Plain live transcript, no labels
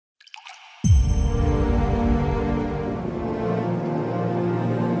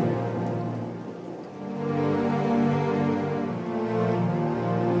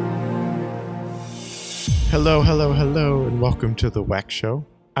Hello, hello, hello, and welcome to the Wax Show.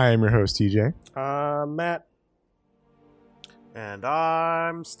 I am your host, TJ. Matt. And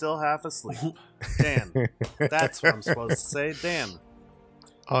I'm still half asleep. Dan. That's what I'm supposed to say. Dan.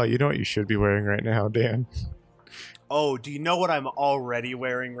 Oh, you know what you should be wearing right now, Dan? Oh, do you know what I'm already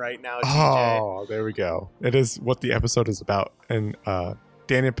wearing right now, TJ? Oh, there we go. It is what the episode is about. And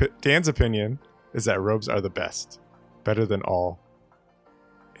Dan's opinion is that robes are the best. Better than all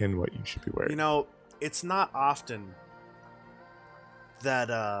in what you should be wearing. You know, it's not often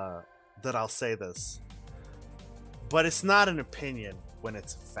that I'll say this. But it's not an opinion when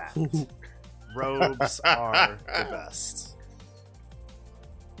it's a fact. Robes are the best.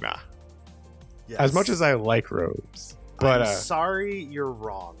 Nah. Yes. As much as I like robes. But I'm sorry you're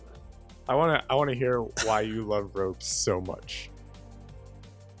wrong. I wanna hear why you love robes so much.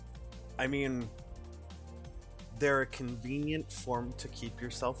 I mean, they're a convenient form to keep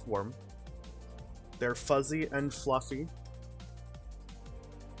yourself warm. They're fuzzy and fluffy.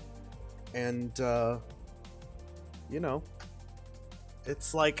 And you know,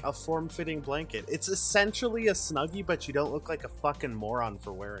 it's like a form-fitting blanket. It's essentially a Snuggie, but you don't look like a fucking moron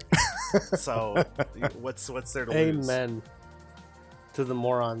for wearing it. So, what's there to lose? Amen to the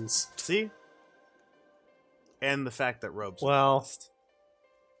morons. See? And the fact that robes are Well, the best.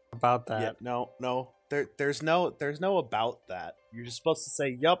 About that. Yeah, no. There's no about that. You're just supposed to say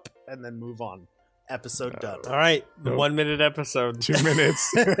yup and then move on. Episode done. All right, the Nope. 1 minute episode. 2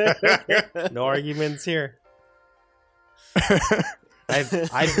 minutes. No arguments here.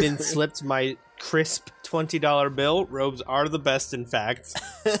 I've been slipped my crisp $20 bill. Robes are the best, in fact.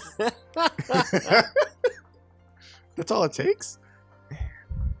 That's all it takes?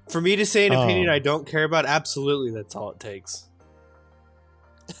 For me to say an opinion Oh. I don't care about, absolutely, that's all it takes.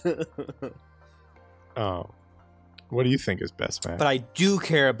 Oh. What do you think is best, man? But I do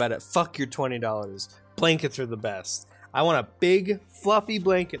care about it. Fuck your $20. Blankets are the best. I want a big, fluffy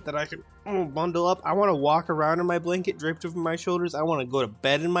blanket that I can bundle up. I want to walk around in my blanket draped over my shoulders. I want to go to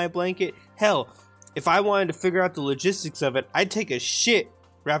bed in my blanket. Hell, if I wanted to figure out the logistics of it, I'd take a shit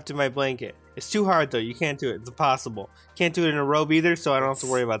wrapped in my blanket. It's too hard, though. You can't do it. It's impossible. Can't do it in a robe either, so I don't have to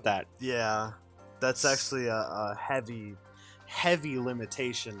worry about that. Yeah, that's actually a heavy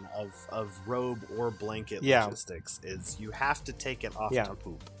limitation of robe or blanket Yeah. logistics. Is you have to take it off Yeah. to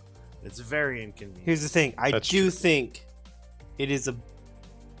poop. It's very inconvenient. Here's the thing. I That's do true. think it is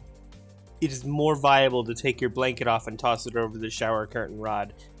more viable to take your blanket off and toss it over the shower curtain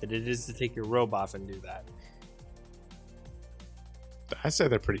rod than it is to take your robe off and do that. I say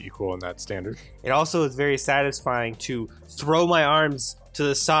they're pretty equal in that standard. It also is very satisfying to throw my arms to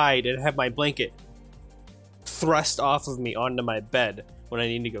the side and have my blanket thrust off of me onto my bed when I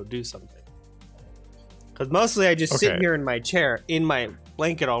need to go do something. Because mostly I just sit Okay. here in my chair, in my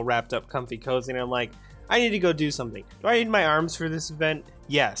blanket all wrapped up comfy cozy, and I'm like, I need to go do something. Do I need my arms for this event?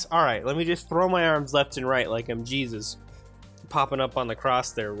 Yes. Alright, let me just throw my arms left and right like I'm Jesus. Popping up on the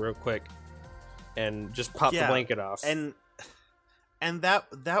cross there real quick. And just pop the Yeah, blanket off. and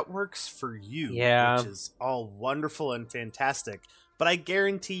that works for you, Yeah. which is all wonderful and fantastic. But I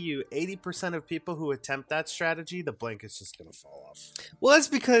guarantee you, 80% of people who attempt that strategy, the blanket's just gonna fall off. Well, that's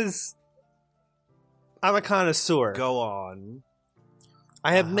because I'm a connoisseur. Go on.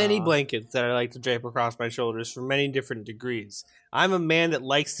 I have many Uh-huh. blankets that I like to drape across my shoulders for many different degrees. I'm a man that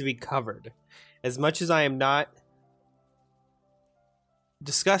likes to be covered. As much as I am not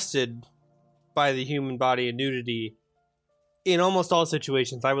disgusted by the human body and nudity, in almost all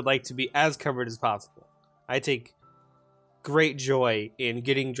situations, I would like to be as covered as possible. I take great joy in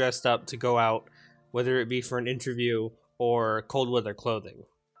getting dressed up to go out, whether it be for an interview or cold weather clothing.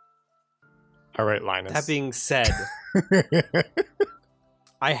 All right, Linus. That being said,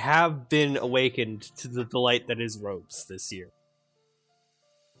 I have been awakened to the delight that is robes this year.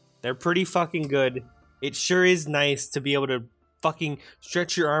 They're pretty fucking good. It sure is nice to be able to fucking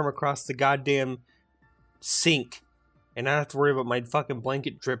stretch your arm across the goddamn sink and not have to worry about my fucking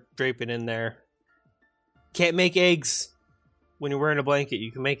blanket draping in there. Can't make eggs when you're wearing a blanket.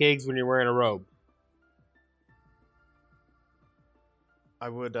 You can make eggs when you're wearing a robe. I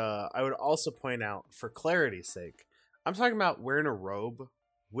would also point out, for clarity's sake, I'm talking about wearing a robe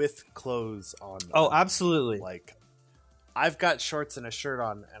with clothes on them. Oh, absolutely. Like, I've got shorts and a shirt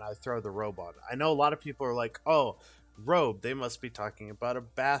on, and I throw the robe on. I know a lot of people are like, oh, robe, they must be talking about a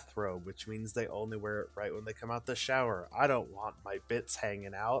bathrobe, which means they only wear it right when they come out the shower. I don't want my bits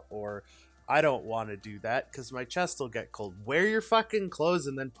hanging out, or I don't want to do that because my chest will get cold. Wear your fucking clothes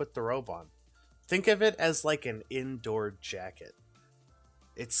and then put the robe on. Think of it as like an indoor jacket.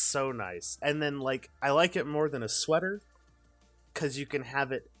 It's so nice. And then, like, I like it more than a sweater because you can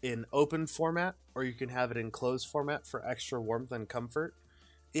have it in open format or you can have it in closed format for extra warmth and comfort.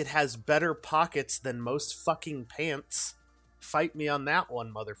 It has better pockets than most fucking pants. Fight me on that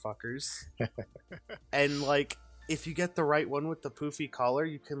one, motherfuckers. And like, if you get the right one with the poofy collar,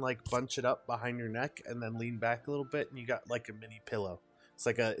 you can like bunch it up behind your neck and then lean back a little bit, and you got like a mini pillow. It's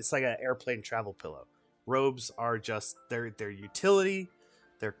like an airplane travel pillow. Robes are just their utility,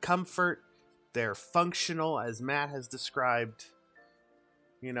 their comfort, they're functional, as Matt has described.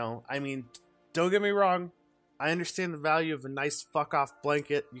 You know, I mean, don't get me wrong. I understand the value of a nice fuck off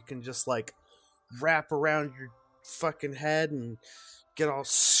blanket. You can just like wrap around your fucking head and get all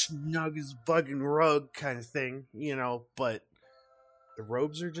snug as bug and rug kind of thing, you know, but the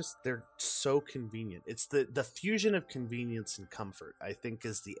robes are just, they're so convenient. It's the fusion of convenience and comfort, I think,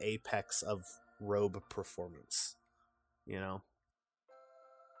 is the apex of robe performance, you know?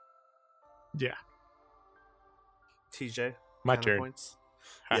 Yeah. TJ? My turn. Points?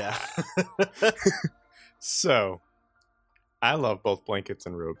 Yeah. So, I love both blankets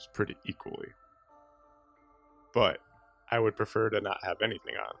and robes pretty equally. But I would prefer to not have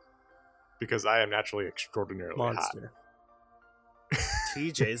anything on. Because I am naturally extraordinarily Monster. hot.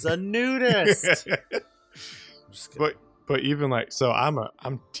 TJ's a nudist! But even like, so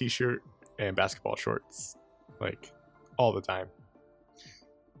I'm t-shirt and basketball shorts. Like, all the time.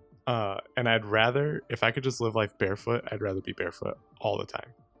 And I'd rather, if I could just live life barefoot, I'd rather be barefoot all the time.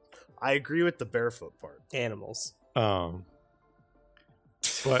 I agree with the barefoot part. Animals.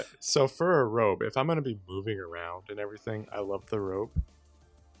 But so for a robe, if I'm gonna be moving around and everything, I love the robe.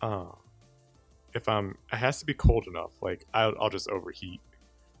 It has to be cold enough. Like I'll just overheat,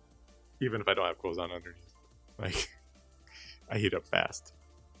 even if I don't have clothes on underneath. Like I heat up fast.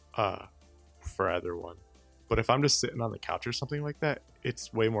 For either one. But if I'm just sitting on the couch or something like that,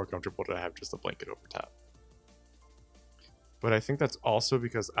 it's way more comfortable to have just a blanket over top. But I think that's also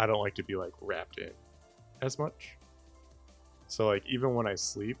because I don't like to be like wrapped in as much. So like even when I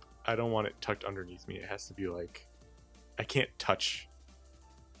sleep, I don't want it tucked underneath me. It has to be like, I can't touch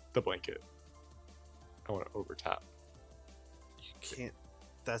the blanket. I want it over top. You can't.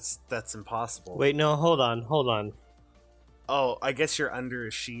 That's impossible. Wait, no, hold on. Oh, I guess you're under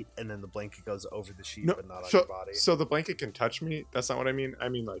a sheet and then the blanket goes over the sheet, but not on your body. So the blanket can touch me. That's not what I mean. I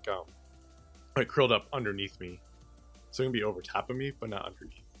mean like curled up underneath me. So it can be over top of me, but not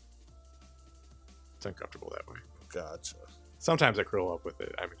underneath. It's uncomfortable that way. Gotcha. Sometimes I curl up with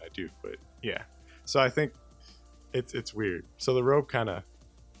it. I mean, I do, but yeah. So I think it's weird. So the robe kind of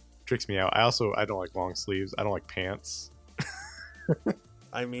tricks me out. I don't like long sleeves. I don't like pants.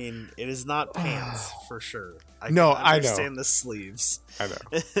 I mean, it is not pants for sure. I understand the sleeves. I know.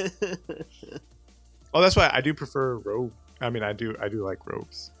 Oh, that's why I do prefer robe. I mean, I do like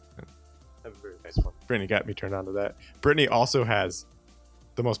robes. I have a very nice one. Brittany got me turned on to that. Brittany also has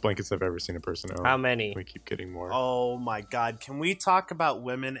the most blankets I've ever seen a person own. How many? We keep getting more. Oh my god. Can we talk about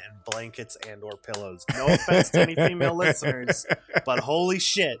women and blankets and or pillows? No offense to any female listeners, but holy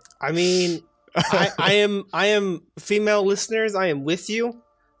shit. I mean, I am female listeners, I am with you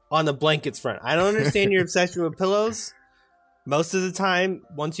on the blankets front. I don't understand your obsession with pillows. Most of the time,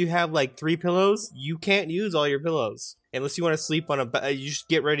 once you have like 3 pillows, you can't use all your pillows. Unless you want to sleep on you just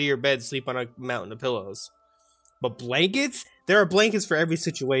get ready to your bed, sleep on a mountain of pillows. But blankets? There are blankets for every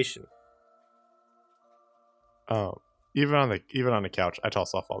situation. Even on the couch, I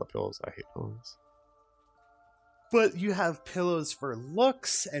toss off all the pillows. I hate pillows. But you have pillows for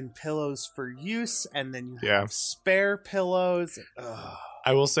looks and pillows for use, and then you have spare pillows. Ugh.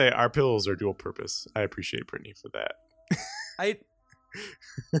 I will say our pillows are dual purpose. I appreciate Brittany for that.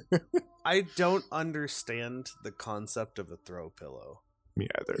 I don't understand the concept of a throw pillow. Me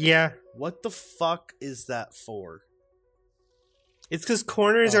either. Yeah. What the fuck is that for? It's because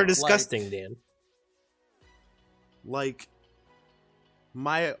corners are disgusting, Dan. Like,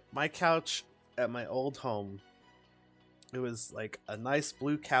 my couch at my old home, it was like a nice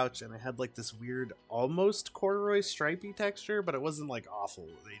blue couch, and it had like this weird, almost corduroy stripy texture, but it wasn't like awful.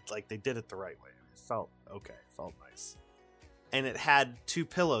 They did it the right way. It felt okay. It felt nice. And it had 2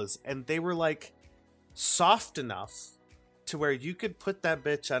 pillows, and they were like soft enough to where you could put that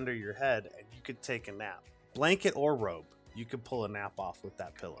bitch under your head and you could take a nap. Blanket or robe, you could pull a nap off with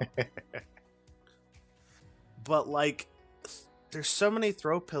that pillow. But like, there's so many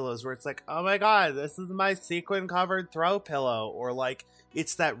throw pillows where it's like, oh my god, this is my sequin covered throw pillow, or like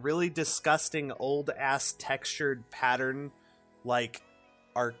it's that really disgusting old ass textured pattern, like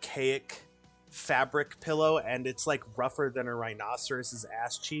archaic fabric pillow and it's like rougher than a rhinoceros's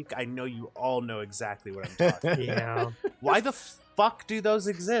ass cheek, I know you all know exactly what I'm talking about. Yeah. Why the fuck do those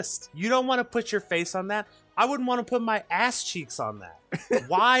exist? You don't want to put your face on that. I wouldn't want to put my ass cheeks on that.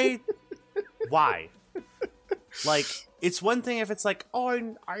 Why? Why? Like, it's one thing if it's like,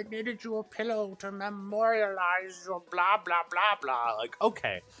 oh, I needed you a pillow to memorialize your blah, blah, blah, blah. Like,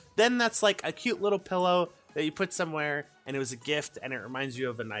 okay. Then that's like a cute little pillow that you put somewhere and it was a gift and it reminds you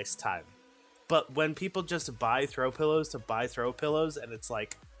of a nice time. But when people just buy throw pillows to buy throw pillows and it's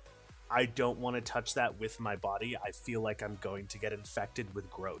like, I don't want to touch that with my body, I feel like I'm going to get infected with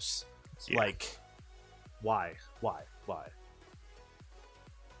gross. Yeah. Like, why?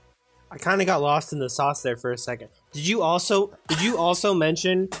 I kind of got lost in the sauce there for a second. Did you also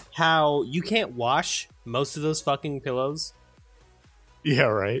mention how you can't wash most of those fucking pillows? Yeah,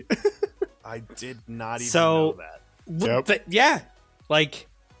 right. I did not even So- know that. Yep. But yeah, like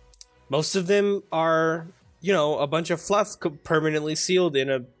most of them are, you know, a bunch of fluff permanently sealed in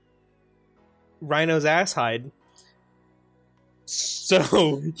a rhino's ass hide.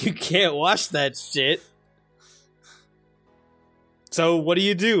 So you can't wash that shit. So what do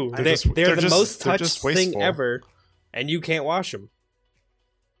you do? They're the most touched thing ever, and you can't wash them.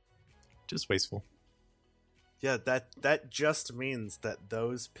 Just wasteful. Yeah, that just means that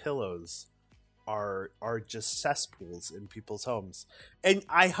those pillows are just cesspools in people's homes. And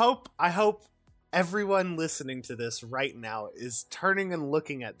I hope everyone listening to this right now is turning and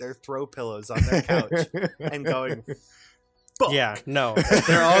looking at their throw pillows on their couch and going, fuck. Yeah, no.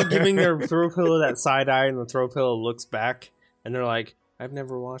 They're all giving their throw pillow that side eye, and the throw pillow looks back, and they're like, I've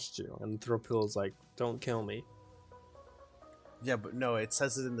never watched you. And the throw pillow's like, don't kill me. Yeah, but no, it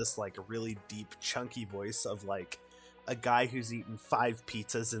says it in this like really deep, chunky voice of like a guy who's eaten 5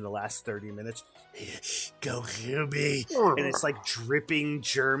 pizzas in the last 30 minutes. Go hear me. And it's like dripping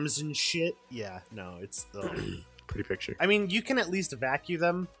germs and shit. Yeah, no, it's Pretty picture. I mean, you can at least vacuum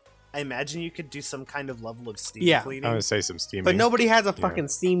them. I imagine you could do some kind of level of steam Yeah. cleaning. I'm gonna say some steaming. But nobody has a fucking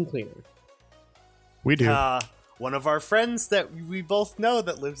steam cleaner. We do. One of our friends that we both know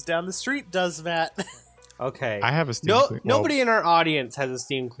that lives down the street does that. Okay. I have a steam cleaner. Nobody in our audience has a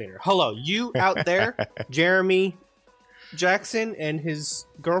steam cleaner. Hello, you out there, Jeremy Jackson and his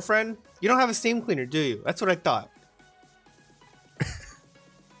girlfriend, you don't have a steam cleaner, do you? That's what I thought.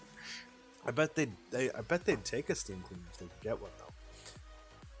 I bet they'd take a steam cleaner if they could get one though.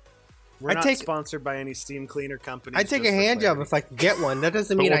 We're I'd not take- sponsored by any steam cleaner companies. I'd take a just for hand job clarity. if I could get one. That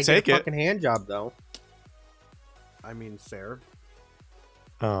doesn't But mean we'll I get take a it. fucking hand job, though. I mean, fair.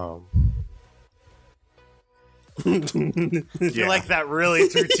 Yeah. I feel like that really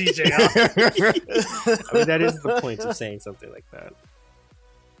threw TJ off. I mean, that is the point of saying something like that.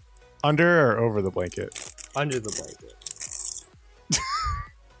 Under or over the blanket? Under the blanket.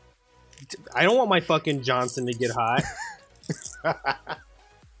 I don't want my fucking Johnson to get hot.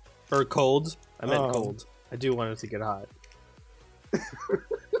 Or cold. I meant cold. I do want it to get hot.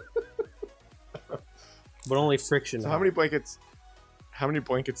 But only friction. So hot. how many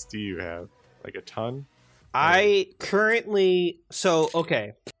blankets do you have? Like a ton? I currently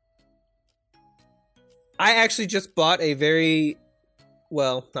okay. I actually just bought a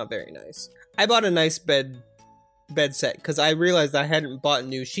not very nice. I bought a nice bed set because I realized I hadn't bought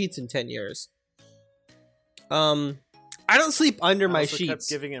new sheets in 10 years. I don't sleep under my also sheets. kept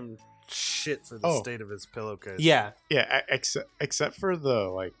giving him shit for the state of his pillowcase. Yeah. Yeah, except for the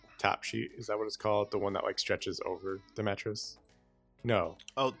like top sheet. Is that what it's called? The one that like stretches over the mattress? No.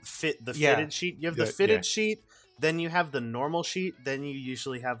 Oh, Yeah. fitted sheet. You have the Yeah, fitted yeah. sheet. Then you have the normal sheet. Then you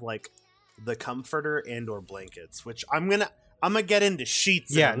usually have like the comforter and or blankets. Which I'm gonna get into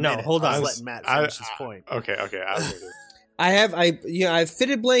sheets. Yeah, in a no, minute. hold I on. was letting Matt finish his point. Okay. I have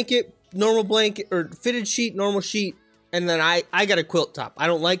fitted blanket, normal blanket, or fitted sheet, normal sheet, and then I got a quilt top. I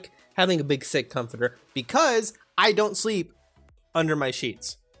don't like having a big sick comforter because I don't sleep under my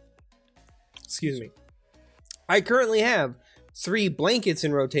sheets. Excuse me. I currently have 3 blankets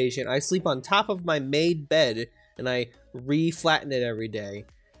in rotation. I sleep on top of my made bed and I re-flatten it every day.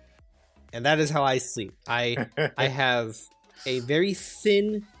 And that is how I sleep. I have a very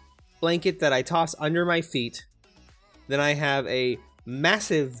thin blanket that I toss under my feet. Then I have a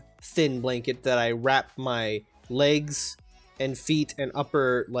massive thin blanket that I wrap my legs and feet and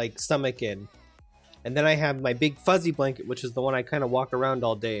upper like stomach in. And then I have my big fuzzy blanket, which is the one I kind of walk around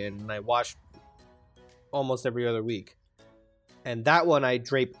all day in, and I wash almost every other week. And that one I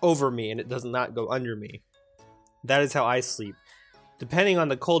drape over me and it does not go under me. That is how I sleep. Depending on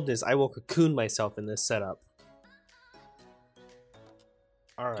the coldness, I will cocoon myself in this setup.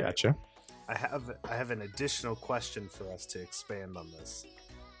 All right. Gotcha. I have an additional question for us to expand on this.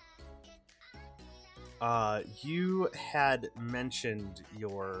 You had mentioned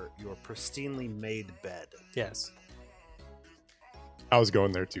your pristinely made bed. Yes. I was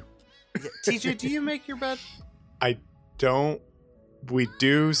going there too. Yeah. TJ, do you make your bed? I don't. We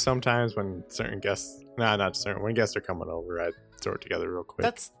do sometimes when certain guests. Nah, not certain. When guests are coming over, I throw it together real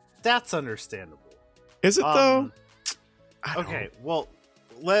quick. That's understandable. Is it though? Okay, well,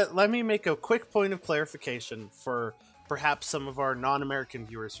 let me make a quick point of clarification for perhaps some of our non-American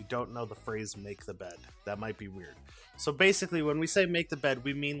viewers who don't know the phrase "make the bed." That might be weird. So basically, when we say "make the bed,"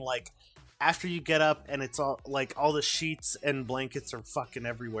 we mean like after you get up and it's all like all the sheets and blankets are fucking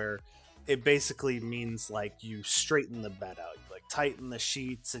everywhere. It basically means like you straighten the bed out, you like tighten the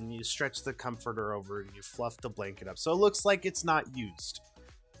sheets and you stretch the comforter over and you fluff the blanket up so it looks like it's not used.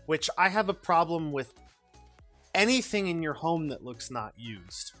 Which I have a problem with anything in your home that looks not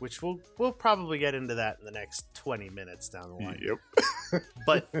used, which we'll probably get into that in the next 20 minutes down the line. Yep.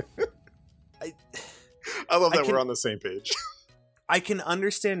 But I love that we're on the same page. I can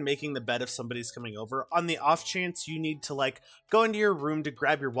understand making the bed if somebody's coming over. On the off chance you need to like go into your room to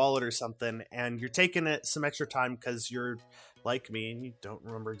grab your wallet or something, and you're taking some extra time because you're like me and you don't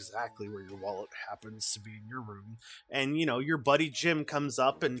remember exactly where your wallet happens to be in your room. And you know, your buddy Jim comes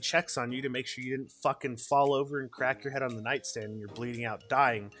up and checks on you to make sure you didn't fucking fall over and crack your head on the nightstand and you're bleeding out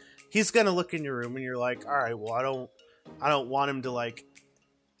dying. He's gonna look in your room and you're like, all right, well, I don't want him to like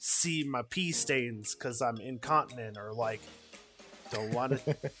see my pee stains because I'm incontinent, or like don't want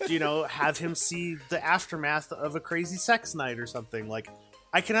to, you know, have him see the aftermath of a crazy sex night or something. Like,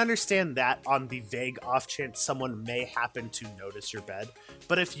 I can understand that on the vague off chance someone may happen to notice your bed.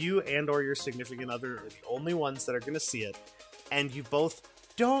 But if you and or your significant other are the only ones that are going to see it, and you both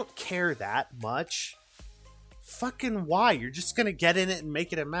don't care that much, fucking why? You're just going to get in it and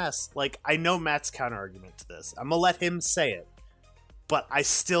make it a mess. Like, I know Matt's counter argument to this. I'm going to let him say it. But I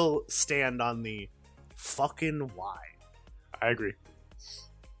still stand on the fucking why. I agree.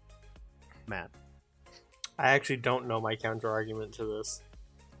 Matt. I actually don't know my counter argument to this.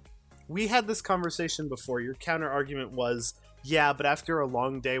 We had this conversation before. Your counter argument was, yeah, but after a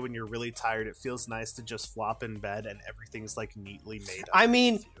long day when you're really tired, it feels nice to just flop in bed and everything's like neatly made up. I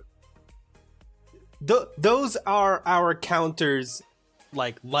mean, those are our counters,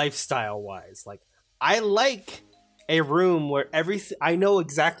 like lifestyle wise. Like, I like a room where I know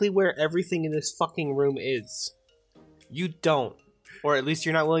exactly where everything in this fucking room is. You don't. Or at least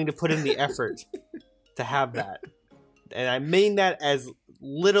you're not willing to put in the effort to have that. And I mean that as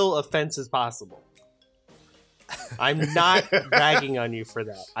little offense as possible. I'm not ragging on you for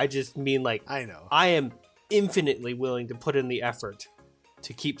that. I just mean, like, I know. I am infinitely willing to put in the effort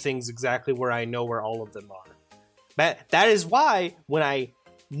to keep things exactly where I know where all of them are. But that is why when I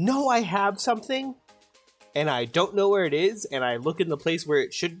know I have something and I don't know where it is and I look in the place where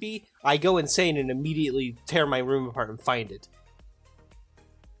it should be, I go insane and immediately tear my room apart and find it.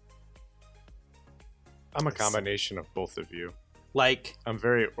 I'm a combination of both of you. Like, I'm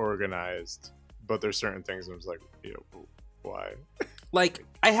very organized, but there's certain things I'm just like, you know, why? Like,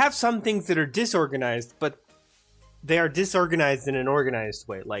 I have some things that are disorganized, but they are disorganized in an organized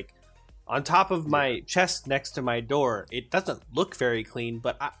way. Like, on top of my chest next to my door, it doesn't look very clean,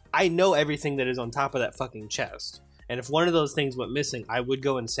 but I know everything that is on top of that fucking chest. And if one of those things went missing, I would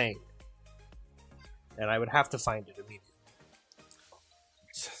go insane. And I would have to find it immediately.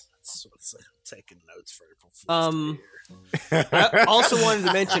 That's taking notes for April Fool's Day. I also wanted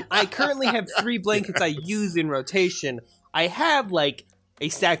to mention, I currently have 3 blankets I use in rotation. I have, like, a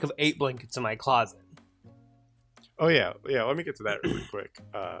stack of 8 blankets in my closet. Oh, yeah. Yeah, let me get to that really quick.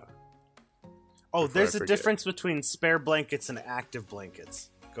 There's a difference between spare blankets and active blankets.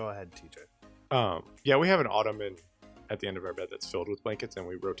 Go ahead, TJ. Yeah, we have an ottoman at the end of our bed that's filled with blankets, and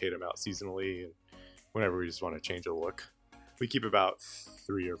we rotate them out seasonally and whenever we just want to change a look. We keep about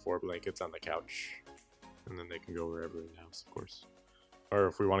 3 or 4 blankets on the couch, and then they can go wherever in the house, of course. Or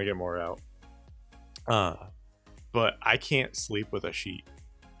if we want to get more out. But I can't sleep with a sheet.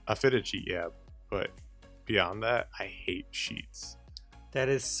 A fitted sheet, yeah, but beyond that, I hate sheets. That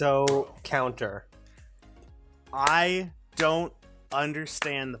is so counter. I don't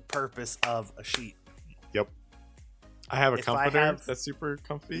understand the purpose of a sheet. Yep. I have a comforter that's super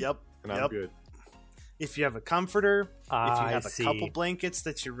comfy. Yep. And I'm good. If you have a comforter, if you have see. a couple blankets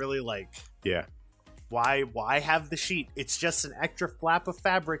that you really like, yeah. Why have the sheet? It's just an extra flap of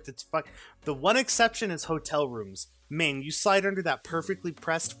fabric that's The one exception is hotel rooms. Man, you slide under that perfectly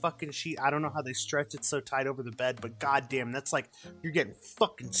pressed fucking sheet. I don't know how they stretch it so tight over the bed, but goddamn, that's like you're getting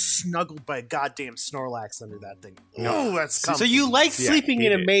fucking snuggled by a goddamn Snorlax under that thing. Oh, that's comfy. So you like sleeping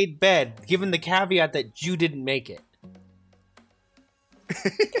in a made bed, given the caveat that you didn't make it.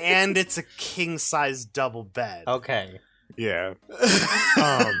 and it's a king-size double bed. Okay. Yeah.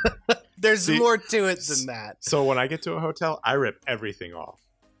 There's See, more to it than that. So when I get to a hotel, I rip everything off.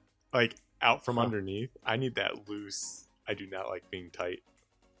 Like, out from Huh. underneath. I need that loose. I do not like being tight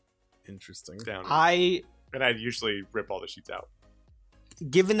Interesting. down. And I usually rip all the sheets out.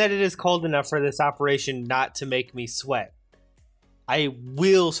 given that it is cold enough for this operation not to make me sweat, I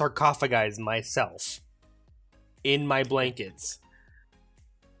will sarcophagize myself in my blankets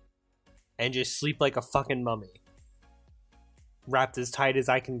and just sleep like a fucking mummy. Wrapped as tight as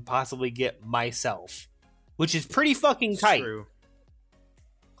I can possibly get myself. Which is pretty fucking It's tight. true.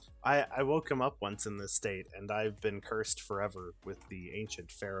 I woke him up once in this state, and I've been cursed forever with the ancient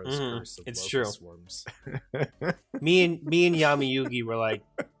pharaoh's curse of it's locust true. swarms. Me and Yami Yugi were like,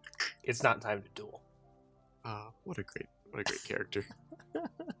 it's not time to duel. What a great character.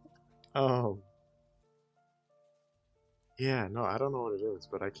 Yeah, no, I don't know what it is,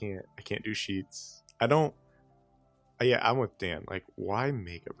 but I can't do sheets. I don't. Yeah, I'm with Dan. Like, why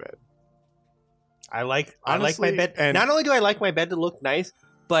make a bed? I like Honestly, my bed. and- Not only do I like my bed to look nice,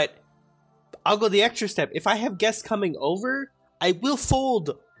 but I'll go the extra step. If I have guests coming over, I will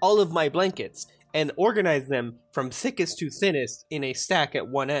fold all of my blankets and organize them from thickest to thinnest in a stack at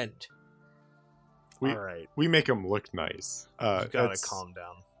one end. We- All right, We make them look nice. you gotta that's- calm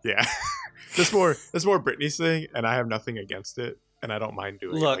down. Yeah, that's more Britney's thing, and I have nothing against it, and I don't mind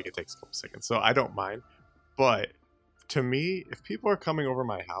doing it. Look. Like, it takes a couple seconds, so I don't mind. But to me, if people are coming over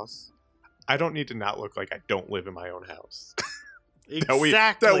my house, I don't need to not look like I don't live in my own house.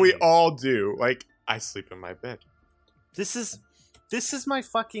 Exactly. that we all do. Like, I sleep in my bed. This is my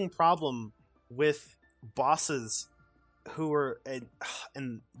fucking problem with bosses who are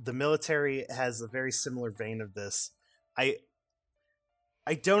and the military has a very similar vein of this.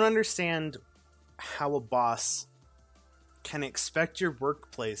 I don't understand how a boss can expect your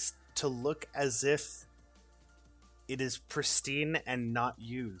workplace to look as if it is pristine and not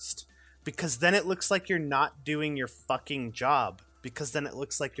used, because then it looks like you're not doing your fucking job, because then it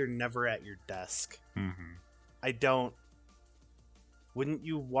looks like you're never at your desk. Mm-hmm. Wouldn't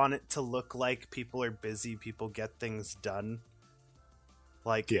you want it to look like people are busy, people get things done?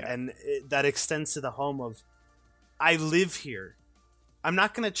 Like, Yeah. and that extends to the home of, I live here. I'm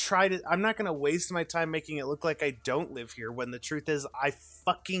not going to waste my time making it look like I don't live here when the truth is I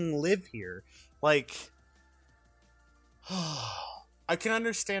fucking live here. Like, I can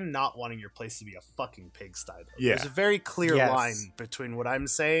understand not wanting your place to be a fucking pigsty. Though. Yeah. There's a very clear Yes. line between what I'm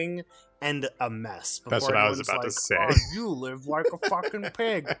saying and a mess. That's before what I was everyone's about to like, say. "Oh, you live like a fucking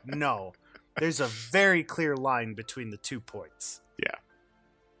pig." No. There's a very clear line between the 2 points.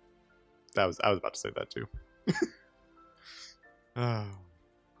 I was about to say that too.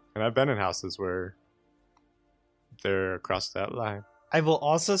 And I've been in houses where they're across that line. I will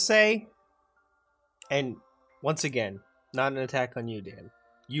also say, and once again, not an attack on you, Dan.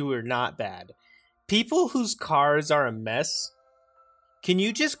 You are not bad. People whose cars are a mess, can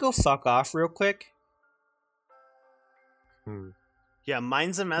you just go fuck off real quick? Yeah,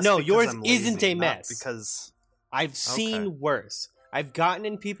 mine's a mess. No, because yours I'm lazy, isn't a not mess. Because I've seen Okay. worse. I've gotten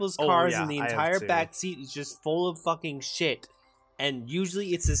in people's Oh, cars yeah, and the I have entire too. back seat is just full of fucking shit. And usually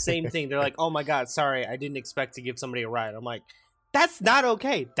it's the same thing. They're like, "Oh my god, sorry, I didn't expect to give somebody a ride." I'm like, that's not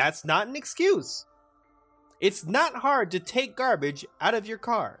okay. That's not an excuse. It's not hard to take garbage out of your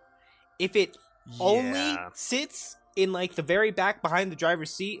car. If it only Yeah. sits in like the very back behind the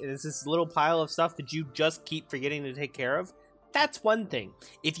driver's seat and it's this little pile of stuff that you just keep forgetting to take care of, that's one thing.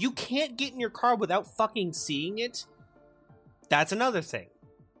 If you can't get in your car without fucking seeing it, that's another thing.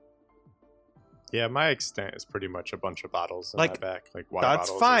 Yeah, my extent is pretty much a bunch of bottles in Like, my back, like water that's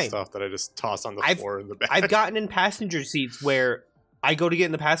bottles fine. and stuff that I just toss on the I've- floor in the back. I've gotten in passenger seats where I go to get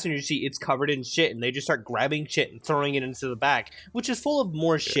in the passenger seat, it's covered in shit, and they just start grabbing shit and throwing it into the back, which is full of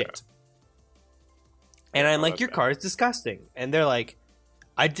more shit. And I'm Oh, like, that's your bad. car is disgusting. And they're like,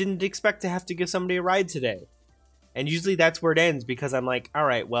 I didn't expect to have to give somebody a ride today. And usually that's where it ends, because I'm like, all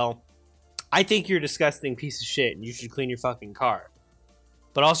right, well, I think you're a disgusting piece of shit, and you should clean your fucking car.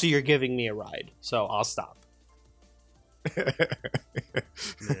 But also, you're giving me a ride, so I'll stop.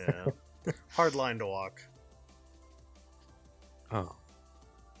 Yeah. Hard line to walk. Oh.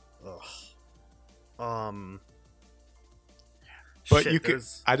 Ugh. But shit, you can.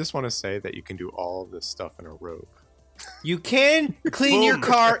 there's- I just want to say that you can do all of this stuff in a robe. You can clean your Boom.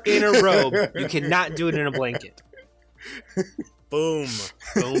 car in a robe. You cannot do it in a blanket. Boom.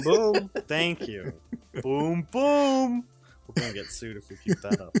 Boom, boom. Thank you. Boom, boom. We're gonna get sued if we keep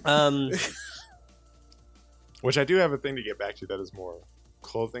that up. Which I do have a thing to get back to that is more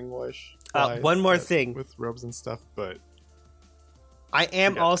clothing-ish. One more thing. with robes and stuff. But I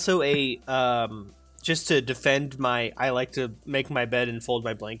am Yeah. also a just to defend I like to make my bed and fold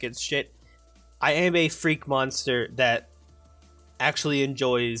my blankets shit. I am a freak monster that actually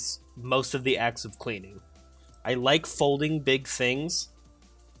enjoys most of the acts of cleaning. I like folding big things.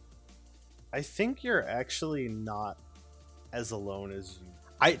 I think you're actually not as alone as you.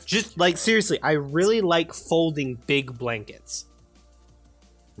 I just like seriously, I really like folding big blankets.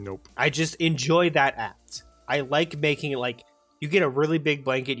 Nope. I just enjoy that act. I like making it like you get a really big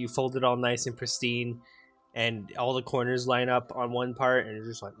blanket, you fold it all nice and pristine, and all the corners line up on one part, and you're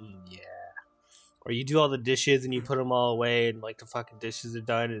just like, yeah. Or you do all the dishes and you put them all away, and like the fucking dishes are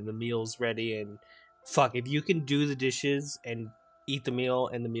done and the meal's ready. And fuck, if you can do the dishes and eat the meal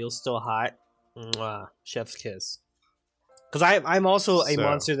and the meal's still hot, mwah, chef's kiss. Because I'm also a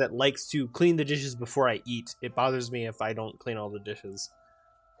monster that likes to clean the dishes before I eat. It bothers me if I don't clean all the dishes.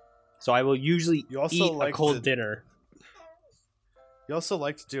 So I will usually eat a cold dinner. You also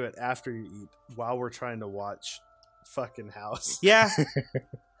like to do it after you eat while we're trying to watch fucking House. Yeah.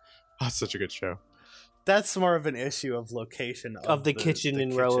 Oh, it's such a good show. That's more of an issue of location of the kitchen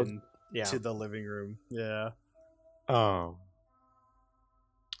in row to the living room. Yeah.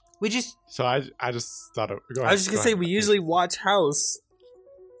 We just. So I just thought of. Go ahead, I was just gonna say we usually watch House.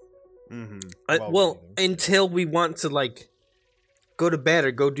 Mm-hmm. Well, until we want to like go to bed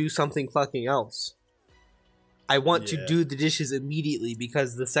or go do something fucking else. I want to do the dishes immediately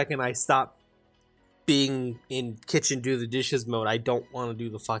because the second I stop being in kitchen do the dishes mode, I don't want to do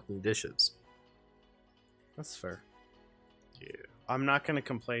the fucking dishes. That's fair. Yeah. I'm not gonna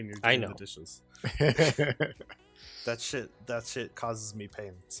complain. You're doing the dishes. That shit causes me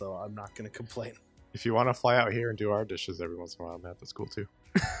pain, so I'm not gonna complain. If you want to fly out here and do our dishes every once in a while, Matt, that's cool too.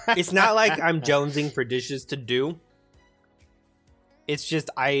 It's not like I'm jonesing for dishes to do. It's just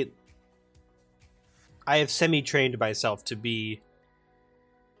I have semi-trained myself to be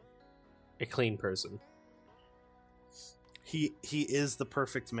a clean person. He is the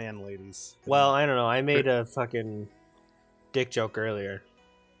perfect man, ladies. Well, I don't know. I made a fucking dick joke earlier.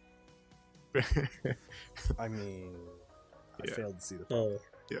 I mean, I failed to see the problem.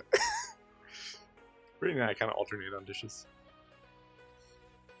 Yeah. Brittany and I kind of alternate on dishes.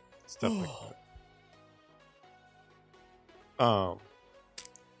 Stuff like that.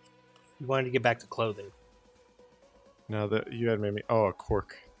 You wanted to get back to clothing. No, that you had made me. Oh, a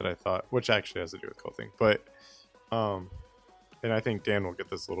quirk that I thought, which actually has to do with clothing, but and I think Dan will get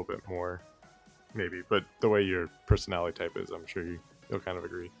this a little bit more, maybe. But the way your personality type is, I'm sure you'll kind of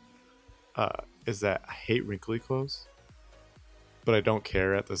agree. Is that I hate wrinkly clothes, but I don't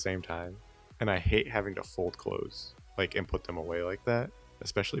care at the same time, and I hate having to fold clothes like and put them away like that,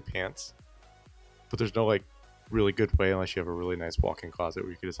 especially pants. But there's no like really good way unless you have a really nice walk-in closet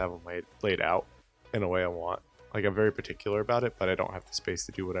where you can just have them laid out in a way I want. Like I'm very particular about it, but I don't have the space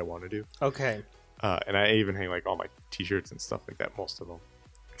to do what I want to do. Okay. And I even hang like all my t-shirts and stuff like that, most of them,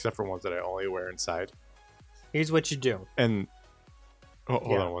 except for ones that I only wear inside. Here's what you do. And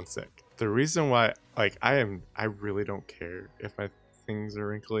hold on one sec. The reason why, like, I really don't care if my things are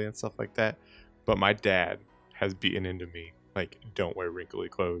wrinkly and stuff like that, but my dad has beaten into me, like, don't wear wrinkly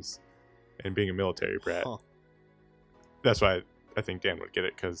clothes. And being a military brat, that's why I think Dan would get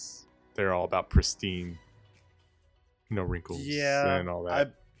it, because they're all about pristine, no wrinkles and all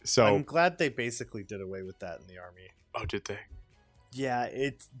that. So I'm glad they basically did away with that in the Army. Oh, did they? Yeah,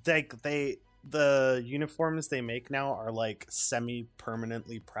 it's like the uniforms they make now are like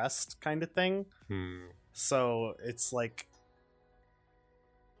semi-permanently pressed kind of thing. So it's like,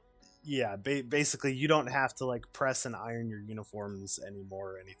 yeah, basically you don't have to like press and iron your uniforms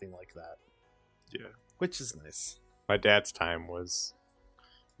anymore or anything like that. Yeah, which is nice. My dad's time was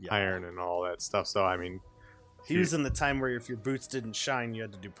iron and all that stuff. So I mean, he was in the time where if your boots didn't shine, you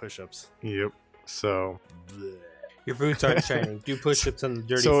had to do push-ups. Yep. So your boots aren't shining. Do push-ups on the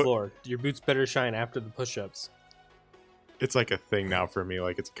dirty floor. Your boots better shine after the push-ups. It's like a thing now for me.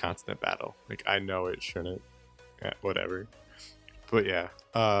 Like it's a constant battle. Like I know it shouldn't. Yeah, whatever. But yeah.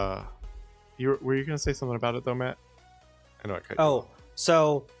 Were you gonna say something about it though, Matt? I know I cut you off.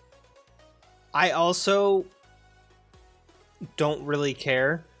 So I also don't really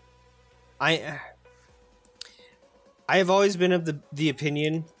care. I have always been of the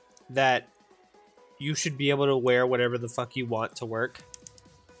opinion that you should be able to wear whatever the fuck you want to work,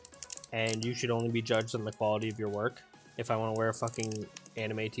 and you should only be judged on the quality of your work. If I want to wear a fucking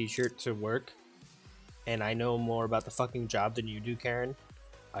anime t-shirt to work, and I know more about the fucking job than you do, Karen,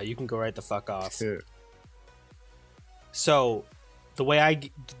 you can go right the fuck off. Yeah. So the way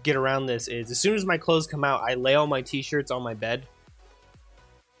I get around this is as soon as my clothes come out, I lay all my t-shirts on my bed.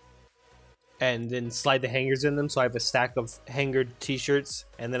 and then slide the hangers in them. So I have a stack of hangered t-shirts,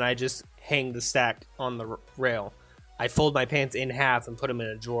 and then I just hang the stack on the rail. I fold my pants in half and put them in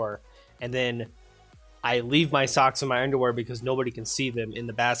a drawer, and then I leave my socks and my underwear because nobody can see them in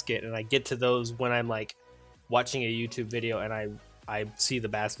the basket, and I get to those when I'm like watching a YouTube video and I see the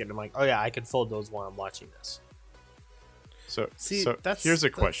basket and I'm like, oh yeah, I can fold those while I'm watching this. So that's here's a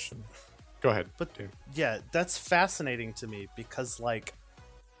question. Go ahead. But Dave. yeah, that's fascinating to me because like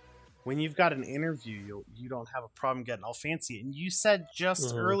when you've got an interview, you don't have a problem getting all fancy. And you said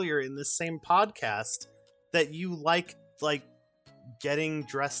just earlier in this same podcast that you like getting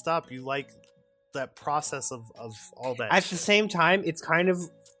dressed up. You like that process of all that. At the same time, it's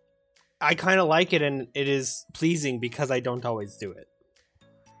I kind of like it, and it is pleasing because I don't always do it.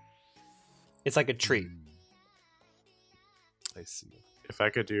 It's like a treat. I see. If I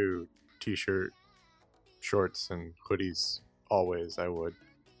could do t-shirt, shorts, and hoodies always, I would.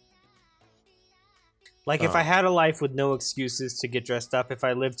 Like if I had a life with no excuses to get dressed up, if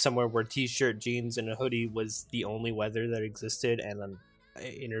I lived somewhere where t-shirt, jeans, and a hoodie was the only weather that existed, and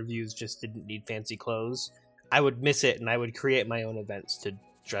interviews just didn't need fancy clothes, I would miss it, and I would create my own events to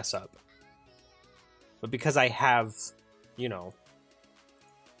dress up. But because I have,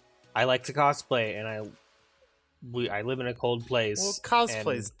 I like to cosplay, and I live in a cold place. Well,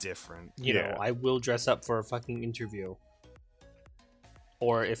 cosplay's different. You know, I will dress up for a fucking interview.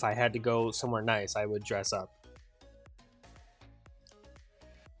 Or if I had to go somewhere nice, I would dress up.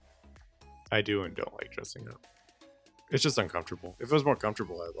 I do and don't like dressing up. It's just uncomfortable. If it was more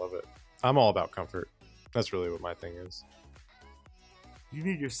comfortable, I'd love it. I'm all about comfort. That's really what my thing is. You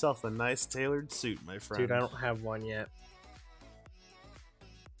need yourself a nice tailored suit, my friend. Dude, I don't have one yet.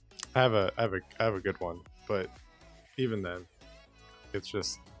 I have a good one, but even then, it's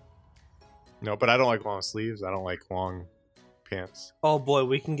just no. But I don't like long sleeves. I don't like long pants. Oh boy,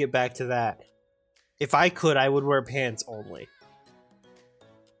 we can get back to that. If I could, I would wear pants only.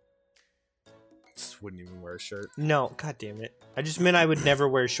 Just wouldn't even wear a shirt. No, god damn it. I just meant I would never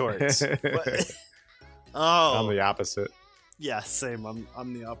wear shorts. Oh, I'm the opposite. Yeah, same.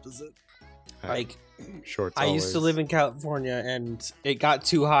 I'm the opposite. Like Shorts. I always. used to live in California, and it got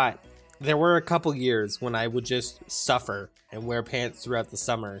too hot. There were a couple years when I would just suffer and wear pants throughout the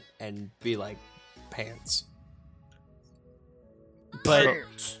summer and be like, pants. But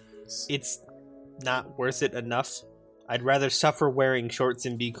it's not worth it enough. I'd rather suffer wearing shorts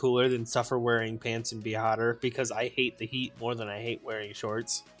and be cooler than suffer wearing pants and be hotter, because I hate the heat more than I hate wearing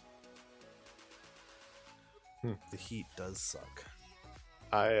shorts. The heat does suck.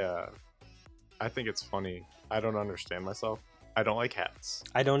 I think it's funny. I don't understand myself. I don't like hats.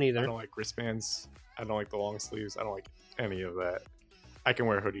 I don't either. I don't like wristbands. I don't like the long sleeves. I don't like any of that. I can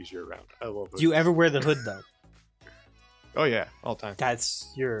wear hoodies year round. I love hoodies. Do you ever wear the hood though? Oh yeah, all the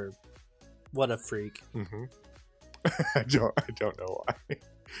time. What a freak. Mm-hmm. I don't know why.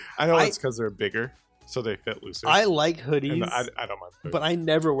 I know it's because they're bigger, so they fit looser. I like hoodies, And I don't mind hoodies. but I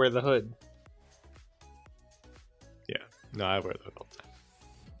never wear the hood. Yeah, no, I wear that all the time.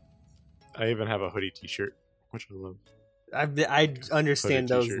 I even have a hoodie T-shirt, which I love. I understand Hooded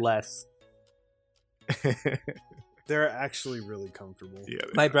those t-shirt. less. They're actually really comfortable. Yeah,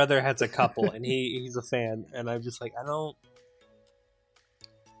 My brother has a couple, and he's a fan, and I'm just like,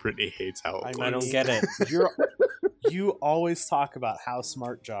 Brittany hates how it I looks. don't get it. You always talk about how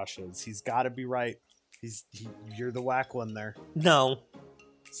smart Josh is. He's got to be right. You're the whack one there. No,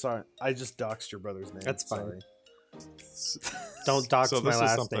 Sorry, I just doxed your brother's name. That's fine. Sorry. don't dox So my this is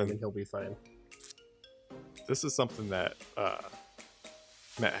last something- name, and he'll be fine. This is something that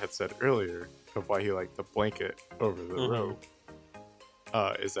Matt had said earlier of why he liked the blanket over the robe,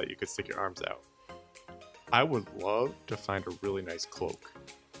 is that you could stick your arms out. I would love to find a really nice cloak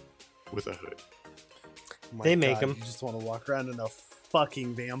with a hood. My They make God, 'em. You just want to walk around in a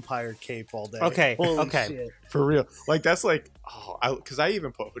fucking vampire cape all day. Okay, Holy okay. shit. For real. Like, that's like, because I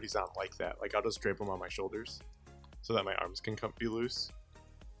even put hoodies on like that. Like, I'll just drape them on my shoulders so that my arms can be loose.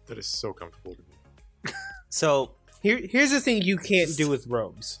 That is so comfortable to me. So here's the thing you can't do with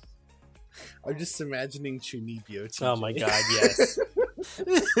robes. I'm just imagining Chunibyo. TJ. Oh my god, yes.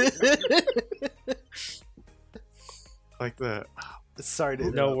 Like the, Sorry to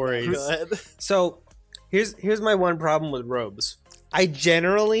No interrupt. worries. Go ahead. So here's my one problem with robes. I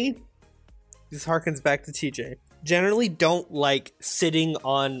generally, this harkens back to TJ, generally don't like sitting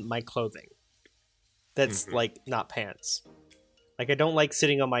on my clothing. That's like not pants. Like I don't like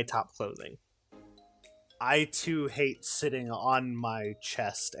sitting on my top clothing. I too hate sitting on my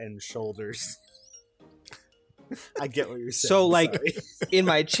chest and shoulders. I get what you're saying. So, like, sorry. in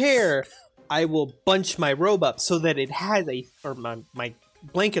my chair, I will bunch my robe up so that it has my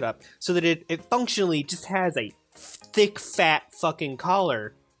blanket up so that it functionally just has a thick, fat fucking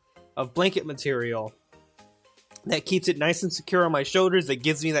collar of blanket material that keeps it nice and secure on my shoulders, that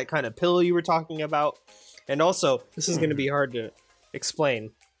gives me that kind of pillow you were talking about. And also, this is going to be hard to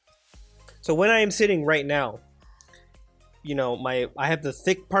explain. So when I am sitting right now, you know, I have the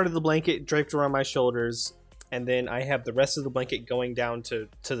thick part of the blanket draped around my shoulders, and then I have the rest of the blanket going down to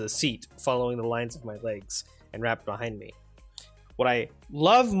the seat, following the lines of my legs and wrapped behind me. What I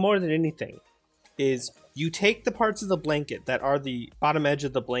love more than anything is you take the parts of the blanket that are the bottom edge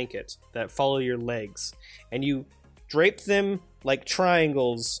of the blanket that follow your legs, and you drape them like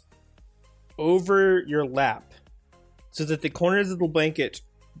triangles over your lap so that the corners of the blanket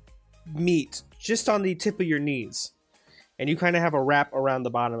meet just on the tip of your knees, and you kind of have a wrap around the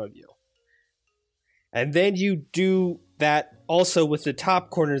bottom of you. And then you do that also with the top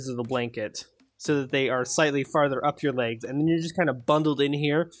corners of the blanket so that they are slightly farther up your legs, and then you're just kind of bundled in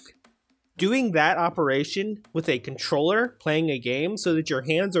here. Doing that operation with a controller, playing a game, so that your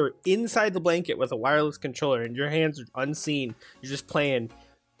hands are inside the blanket with a wireless controller and your hands are unseen. You're just playing,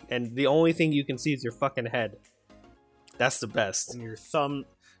 and the only thing you can see is your fucking head. That's the best. And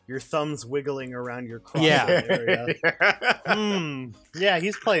your thumbs wiggling around your crotch Yeah. area. Yeah,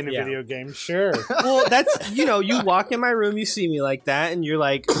 he's playing a video game, sure. Well, that's, you know, you walk in my room, you see me like that, and you're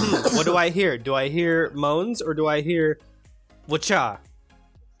like, what do I hear? Do I hear moans or do I hear wacha?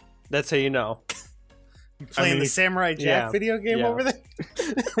 That's how you know. You playing the Samurai Jack video game over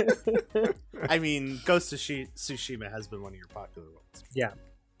there? I mean, Ghost of Tsushima has been one of your popular ones. Yeah.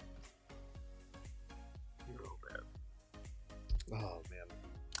 Oh,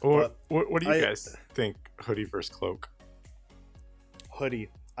 man. What do you guys think, hoodie versus cloak? Hoodie.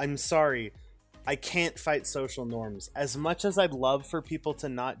 I'm sorry. I can't fight social norms. As much as I'd love for people to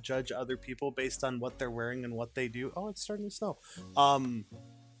not judge other people based on what they're wearing and what they do. Oh, it's starting to snow.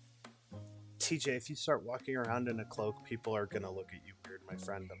 TJ, if you start walking around in a cloak, people are going to look at you weird, my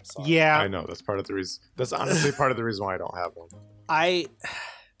friend. I'm sorry. Yeah. I know. That's part of the reason. That's honestly part of the reason why I don't have one. I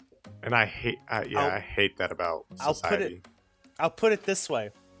hate that about society. I'll put it this way.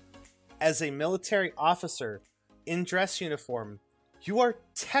 As a military officer in dress uniform, you are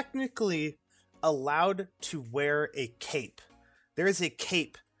technically allowed to wear a cape. There is a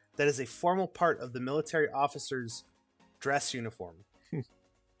cape that is a formal part of the military officer's dress uniform.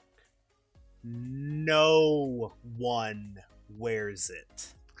 No one wears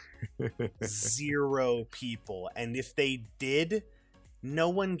it. 0 people. And if they did, no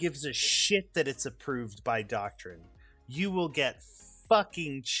one gives a shit that it's approved by doctrine. You will get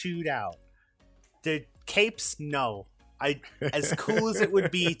fucking chewed out. The capes, no. As cool as it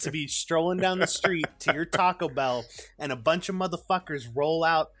would be to be strolling down the street to your Taco Bell and a bunch of motherfuckers roll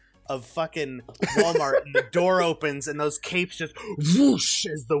out of fucking Walmart and the door opens and those capes just whoosh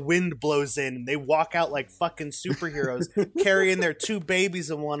as the wind blows in and they walk out like fucking superheroes carrying their 2 babies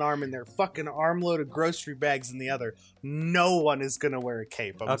in one arm and their fucking armload of grocery bags in the other. No one is gonna wear a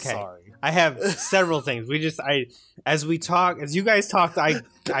cape. I'm sorry. I have several things. As you guys talked, I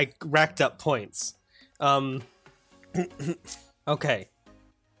racked up points. Okay.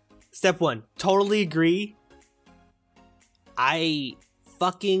 Step 1. Totally agree. I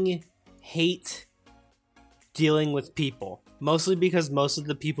fucking hate dealing with people. Mostly because most of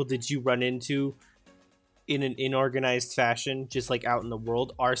the people that you run into in an inorganized fashion, just like out in the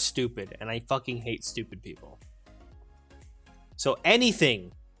world, are stupid. And I fucking hate stupid people. So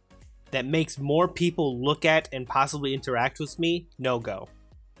anything that makes more people look at and possibly interact with me, no go.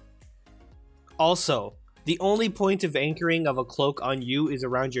 Also, the only point of anchoring of a cloak on you is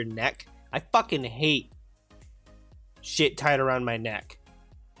around your neck. I fucking hate shit tied around my neck.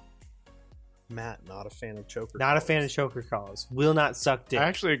 Matt, not a fan of choker Not a fan of choker collars. Will not suck dick. I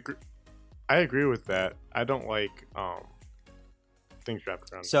actually agree. I agree with that. I don't like things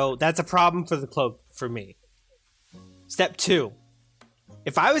wrapped around. So that's a problem for the cloak for me. Step 2.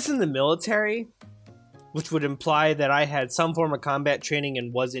 If I was in the military, which would imply that I had some form of combat training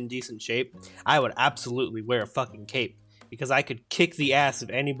and was in decent shape, I would absolutely wear a fucking cape. Because I could kick the ass of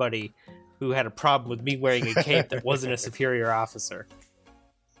anybody who had a problem with me wearing a cape that wasn't a superior officer.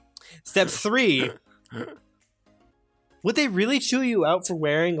 Step 3. Would they really chew you out for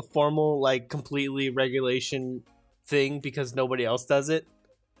wearing a formal, like, completely regulation thing because nobody else does it?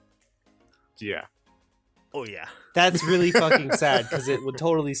 Yeah. Oh, yeah. That's really fucking sad because it would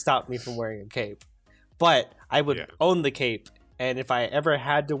totally stop me from wearing a cape. But I would own the cape, and if I ever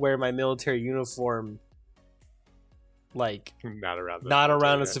had to wear my military uniform, like, not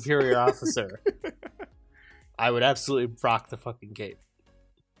around a superior officer, I would absolutely rock the fucking cape.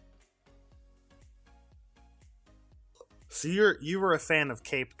 So you were a fan of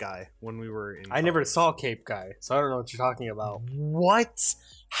Cape Guy when we were in. I never college. saw Cape Guy, so I don't know what you're talking about. What?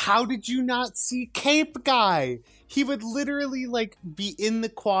 How did you not see Cape Guy? He would literally like be in the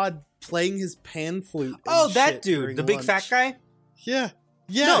quad playing his pan flute. and Oh, that shit dude, during the big lunch. fat guy? Yeah,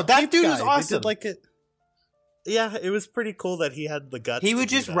 yeah. No, that Cape dude Guy. was They awesome. did, like it. Yeah, it was pretty cool that he had the guts. He to would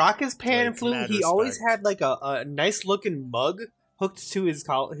do just that. rock his pan Like, flute. mad He always respect. had like a nice looking mug hooked to his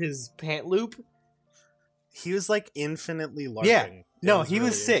pant loop. He was like infinitely LARPing. Yeah. It No, he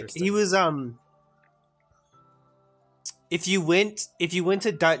really was sick. He interesting. was if you went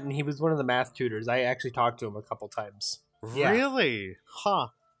to Dutton, he was one of the math tutors. I actually talked to him a couple times. Yeah. Really? Huh.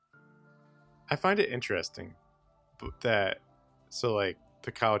 I find it interesting that, so like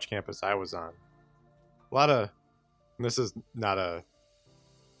the college campus I was on, a lot of, and this is not a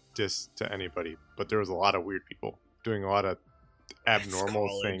diss to anybody, but there was a lot of weird people doing a lot of abnormal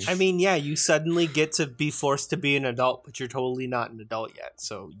college. things. I mean, yeah, you suddenly get to be forced to be an adult, but you're totally not an adult yet.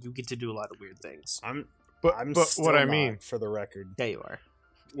 So you get to do a lot of weird things. I'm but still what I not, mean, for the record. Yeah, you are.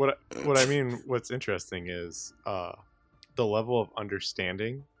 what I mean, what's interesting is the level of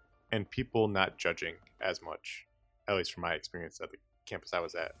understanding and people not judging as much, at least from my experience at the campus I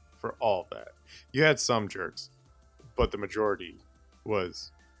was at, for all of that. You had some jerks, but the majority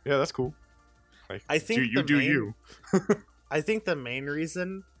was, yeah, that's cool. Like, I think you the do main- you. I think the main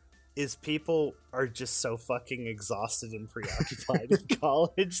reason is people are just so fucking exhausted and preoccupied in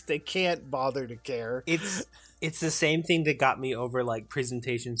college. They can't bother to care. It's the same thing that got me over like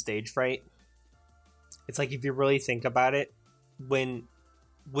presentation stage fright. It's like, if you really think about it, when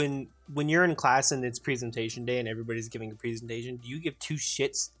you're in class and it's presentation day and everybody's giving a presentation, do you give two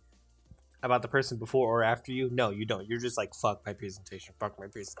shits about the person before or after you? No, you don't. You're just like, fuck my presentation, fuck my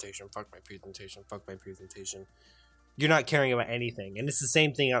presentation, fuck my presentation, fuck my presentation. You're not caring about anything. And it's the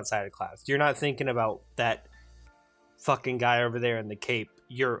same thing outside of class. You're not thinking about that fucking guy over there in the cape.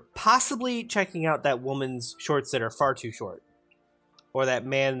 You're possibly checking out that woman's shorts that are far too short, or that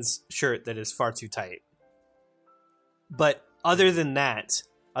man's shirt that is far too tight. But other than that,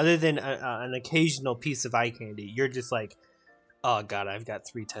 other than an occasional piece of eye candy, you're just like, oh god, I've got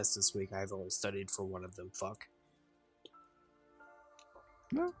 3 tests this week. I've only studied for one of them. Fuck.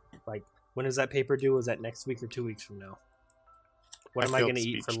 No. Like, when is that paper due? Is that next week or 2 weeks from now? What am I failed going to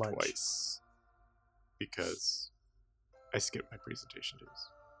eat for speech lunch? twice because I skipped my presentation days.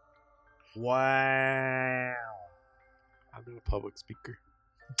 Wow. I'm not a public speaker.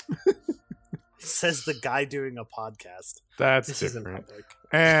 Says the guy doing a podcast. That's This isn't different. public.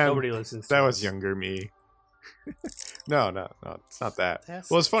 And Nobody listens to that us. was younger me. No, it's not that. That's-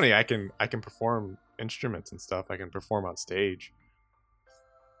 Well, it's funny. I can perform instruments and stuff. I can perform on stage.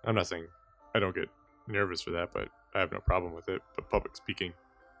 I'm not saying I don't get nervous for that, but I have no problem with it. But public speaking,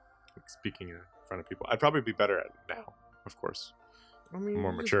 like speaking in front of people, I'd probably be better at it now, of course. I mean,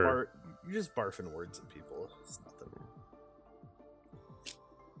 More you're mature. You're just barfing words at people. It's nothing.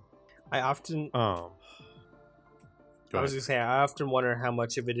 I often, Go I was ahead. gonna say, I often wonder how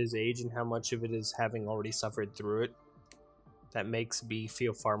much of it is age and how much of it is having already suffered through it. That makes me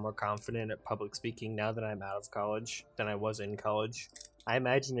feel far more confident at public speaking now that I'm out of college than I was in college. I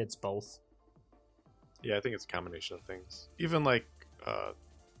imagine it's both. Yeah, I think it's a combination of things. Even like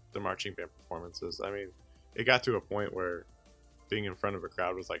the marching band performances. I mean, it got to a point where being in front of a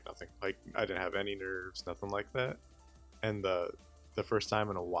crowd was like nothing. Like, I didn't have any nerves, nothing like that. And the first time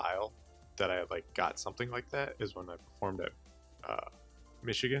in a while that I like got something like that is when I performed at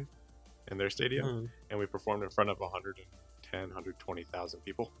Michigan in their stadium, and we performed in front of 110, 120,000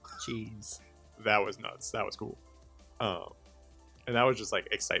 people. Jeez. That was nuts. That was cool. And that was just like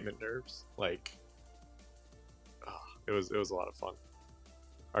excitement nerves. Like, it was a lot of fun.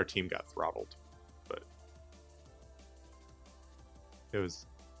 Our team got throttled, but it was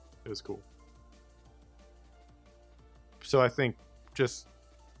cool. So I think just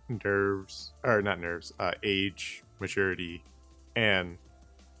age, maturity, and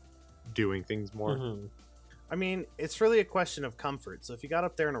doing things more. Mm-hmm. I mean, it's really a question of comfort. So if you got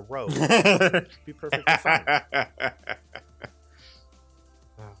up there in a robe, it'd be perfectly fine.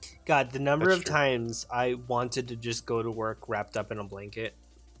 God, the number That's of true. times I wanted to just go to work wrapped up in a blanket.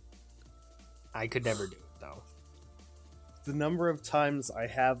 I could never do it, though. The number of times I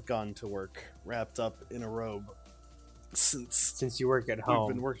have gone to work wrapped up in a robe since Since you work at we've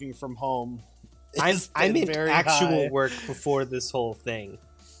home. been working from home. I'm has been in very actual high. work before this whole thing.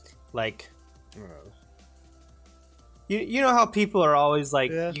 Like, you know how people are always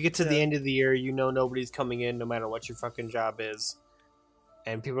like, Yeah, you get to the yeah. end of the year, you know nobody's coming in no matter what your fucking job is.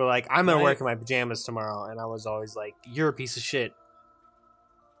 And people are like, I'm going to Right. work in my pajamas tomorrow. And I was always like, you're a piece of shit.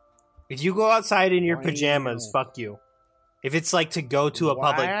 If you go outside in your Why pajamas, you? fuck you. If it's like to go to a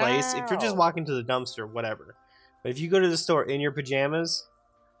public place, if you're just Wow. walking to the dumpster, whatever. But if you go to the store in your pajamas,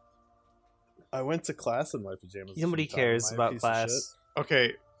 I went to class in my pajamas. nobody cares about class.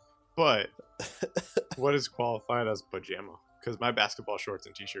 Okay, but what is qualified as pajama? Because my basketball shorts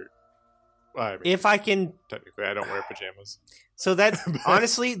and t-shirt. Well, I mean, If I can, technically, I don't wear pajamas. so that's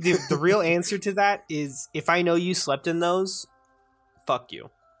honestly the real answer to that is if I know you slept in those, fuck you.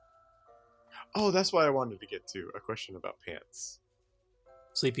 Oh, that's what I wanted to get to. A question about pants.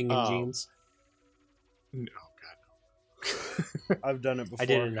 Sleeping in jeans. No, God. I've done it before. I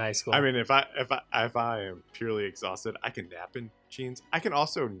did it in high school. I mean, if I am purely exhausted, I can nap in jeans. I can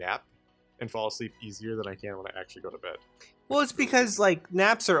also nap and fall asleep easier than I can when I actually go to bed. well, it's because like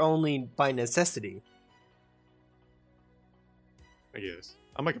naps are only by necessity. I guess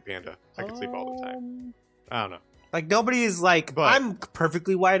I'm like a panda. I can sleep all the time. I don't know. Like nobody is like, But- I'm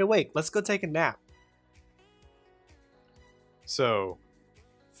perfectly wide awake. Let's go take a nap. So,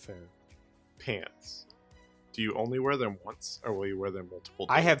 Fair. pants. Do you only wear them once, or will you wear them multiple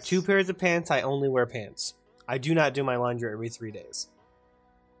days? I have 2 pairs of pants. I only wear pants. I do not do my laundry every 3 days.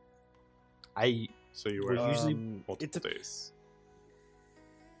 So you wear Well, usually multiple days.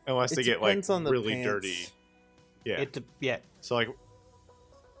 Unless It they get like depends on the really pants. dirty. Yeah. yeah. So like,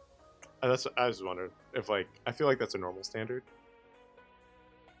 that's I was wondering if like I feel like that's a normal standard,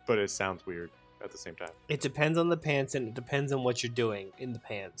 but it sounds weird at the same time. It depends on the pants and it depends on what you're doing in the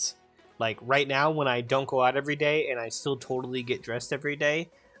pants. Like right now, when I don't go out every day and I still totally get dressed every day,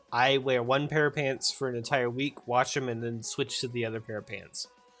 I wear 1 pair of pants for an entire week, wash them, and then switch to the other pair of pants.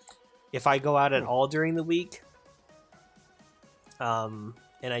 If I go out at all during the week, and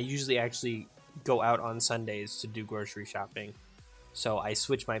I usually actually go out on Sundays to do grocery shopping, so I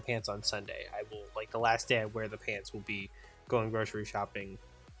switch my pants on Sunday. I will, like, the last day I wear the pants will be going grocery shopping,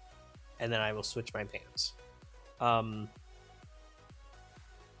 and then I will switch my pants.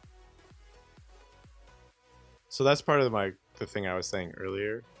 So that's part of the thing I was saying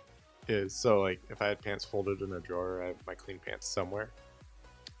earlier, is so like if I had pants folded in a drawer, I have my clean pants somewhere.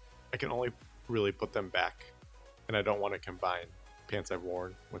 I can only really put them back, and I don't want to combine pants I've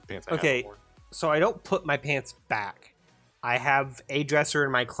worn with pants I Okay. haven't worn. So I don't put my pants back. I have a dresser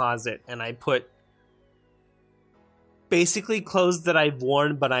in my closet, and I put basically clothes that I've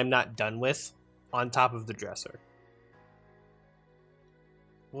worn but I'm not done with on top of the dresser.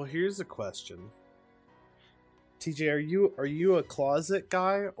 Well, here's a question. TJ, are you a closet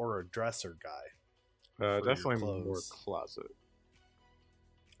guy or a dresser guy? for your Definitely more clothes? closet.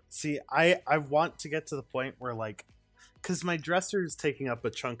 See, I want to get to the point where, like, because my dresser is taking up a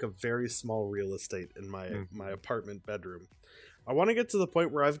chunk of very small real estate in my apartment bedroom. I want to get to the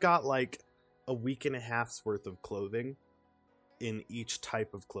point where I've got like a week and a half's worth of clothing in each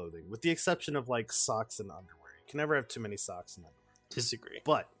type of clothing, with the exception of like socks and underwear. You can never have too many socks and underwear. Disagree.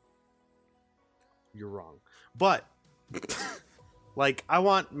 But you're wrong. But like, I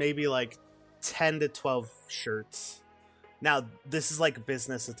want maybe like 10 to 12 shirts. Now, this is like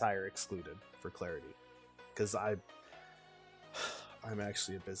business attire excluded, for clarity, because I'm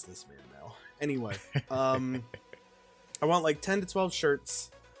actually a businessman now. Anyway, I want like 10 to 12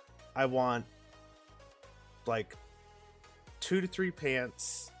 shirts. I want like 2 to 3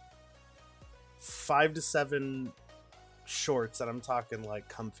 pants, 5 to 7 shorts, and I'm talking like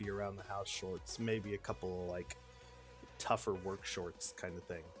comfy around the house shorts, maybe a couple of like tougher work shorts kind of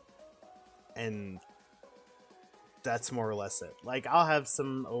thing. And that's more or less it. Like, I'll have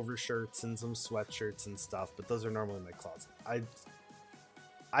some overshirts and some sweatshirts and stuff, but those are normally in my closet.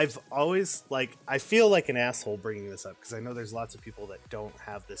 I've always, like, I feel like an asshole bringing this up because I know there's lots of people that don't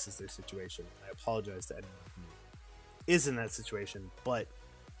have this as their situation. And I apologize to anyone who is in that situation, but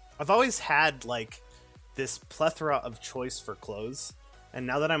I've always had like this plethora of choice for clothes, and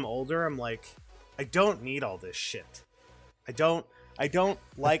now that I'm older, I'm like, I don't need all this shit. I don't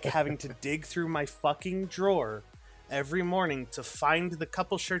like having to dig through my fucking drawer every morning to find the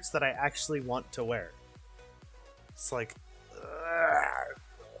couple shirts that I actually want to wear. It's like,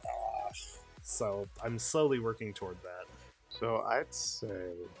 so I'm slowly working toward that. So I'd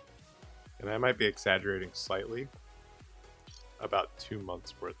say, and I might be exaggerating slightly, about 2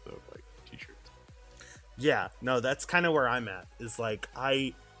 months worth of like t-shirts. Yeah, no, that's kind of where I'm at. Is like,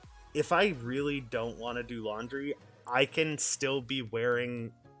 if I really don't want to do laundry, I can still be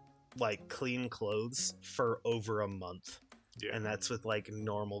wearing like clean clothes for over a month. Yeah, And that's with like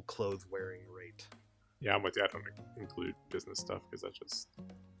normal clothes wearing rate. yeah, I'm with you. I don't include business stuff because that's just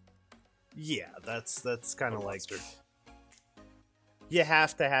Yeah, that's kind a of like, monster. you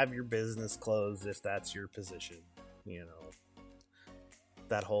have to have your business clothes if that's your position, you know.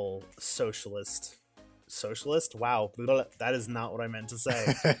 That whole socialist socialist. Wow, that is not what I meant to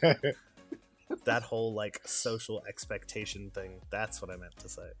say. That whole like social expectation thing. That's what I meant to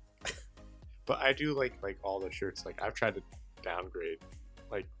say. But I do like all the shirts. Like I've tried to downgrade,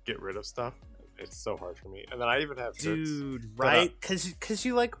 like get rid of stuff. It's so hard for me. And then I even have shirts. Dude, right? Because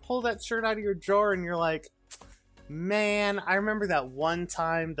you like pull that shirt out of your drawer and you're like, man, I remember that one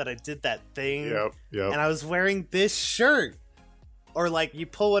time that I did that thing. Yep. And I was wearing this shirt. Or like you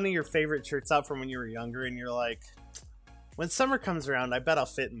pull one of your favorite shirts out from when you were younger and you're like, when summer comes around, I bet I'll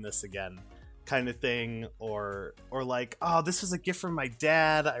fit in this again. Kind of thing. Or like, oh, this was a gift from my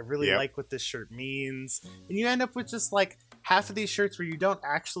dad. I really like what this shirt means. And you end up with just like half of these shirts where you don't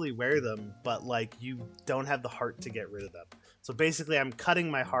actually wear them, but like you don't have the heart to get rid of them. So basically, I'm cutting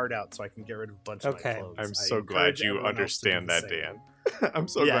my heart out so I can get rid of a bunch of my clothes. I'm so glad you understand that, Dan. I'm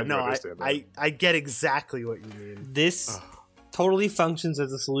so glad you understand that. I get exactly what you mean. This totally functions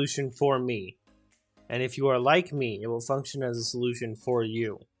as a solution for me. And if you are like me, it will function as a solution for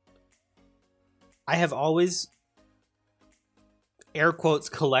you. I have always, air quotes,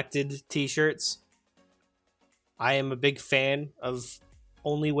 collected t-shirts. I am a big fan of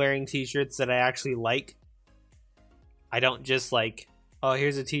only wearing t-shirts that I actually like. I don't just like, oh,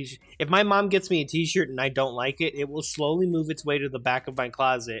 here's a t-shirt. If my mom gets me a t-shirt and I don't like it, it will slowly move its way to the back of my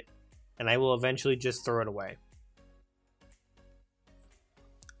closet, and I will eventually just throw it away.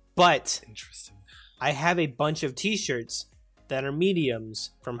 But interesting. I have a bunch of t-shirts that are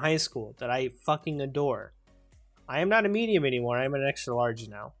mediums from high school that I fucking adore. I am not a medium anymore. I am an extra large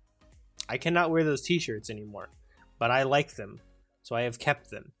now. I cannot wear those t-shirts anymore, but I like them, so I have kept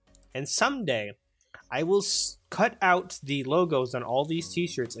them. And someday, I will cut out the logos on all these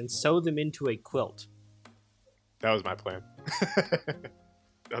t-shirts and sew them into a quilt. That was my plan.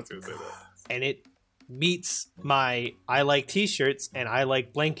 I was going to say that. And it meets my I like t-shirts and I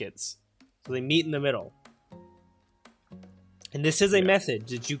like blankets. So they meet in the middle. And this is a method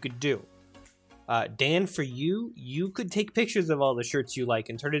that you could do. Dan, for you, you could take pictures of all the shirts you like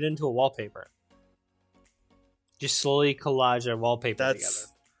and turn it into a wallpaper. Just slowly collage a wallpaper together.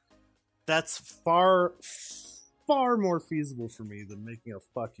 That's far more feasible for me than making a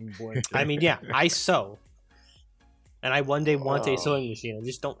fucking blanket. I mean, yeah, I sew. And I one day want a sewing machine. I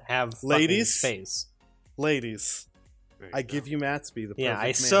just don't have space. Ladies, I give you Matsby, the perfect I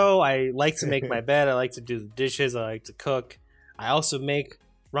man. sew. I like to make my bed. I like to do the dishes. I like to cook. I also make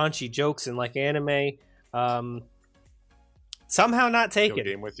raunchy jokes in like anime. Somehow not taken.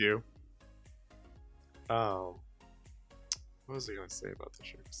 Game with you. What was I going to say about the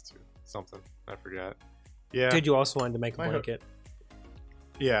shirts too? Something I forgot. Yeah. Did you also want to make a blanket?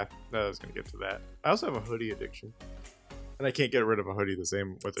 Yeah, I was going to get to that. I also have a hoodie addiction. And I can't get rid of a hoodie the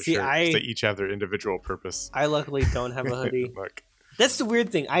same with a shirt. They each have their individual purpose. I luckily don't have a hoodie. Look. That's the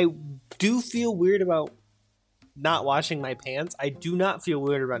weird thing. I do feel weird about not washing my pants. I do not feel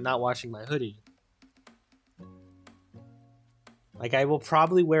weird about not washing my hoodie. Like, I will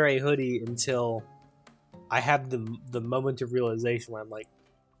probably wear a hoodie until I have the moment of realization where I'm like,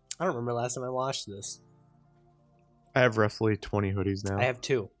 I don't remember last time I washed this. I have roughly 20 hoodies now. I have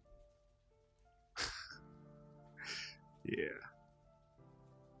 2. Yeah.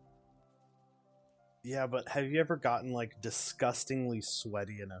 Yeah, but have you ever gotten like disgustingly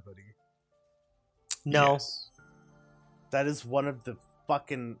sweaty in a hoodie? No. Yes. That is one of the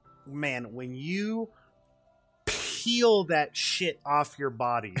fucking when you peel that shit off your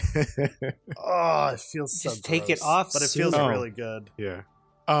body. Oh, it feels so just take it gross, off, but it feels really good. Yeah.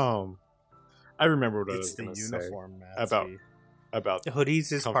 I remember what I was the going to uniform, say about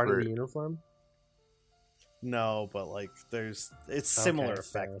hoodies is comfort. part of the uniform. No, but like it's similar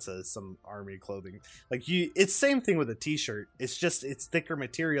effect to some army clothing. Like it's same thing with a t-shirt. It's just it's thicker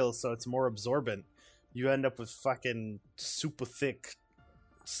material, so it's more absorbent. You end up with fucking super thick,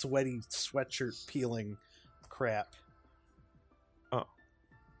 sweaty sweatshirt peeling crap.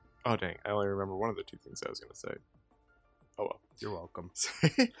 Oh dang! I only remember one of the 2 things I was going to say. Oh well, You're welcome.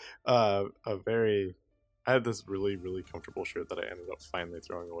 I had this really, really comfortable shirt that I ended up finally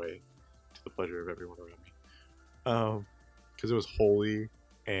throwing away to the pleasure of everyone around me. Because it was holey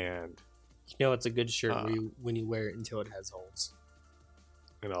and You know it's a good shirt when you wear it until it has holes.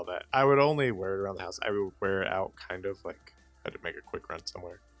 And all that. I would only wear it around the house. I would wear it out kind of like I had to make a quick run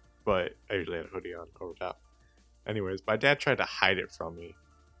somewhere. But I usually had a hoodie on over top. Anyways, my dad tried to hide it from me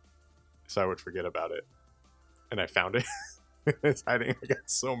so I would forget about it. And I found it. It's hiding. I got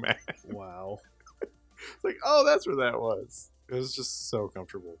so mad. Wow. It's like, oh, that's where that was. It was just so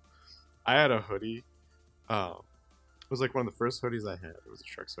comfortable. I had a hoodie. It was like one of the first hoodies I had. It was a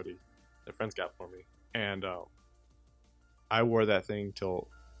Sharks hoodie that friends got for me. And I wore that thing till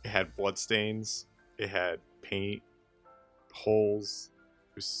it had blood stains. It had paint holes.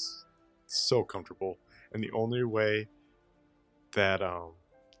 It was so comfortable. And the only way that and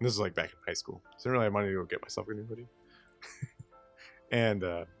this is like back in high school, so I didn't really have money to go get myself a new hoodie. And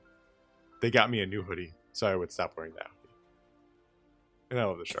they got me a new hoodie, so I would stop wearing that hoodie. And I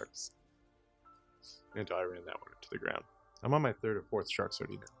love the Sharks. Until I ran that one into the ground. I'm on my third or fourth Sharks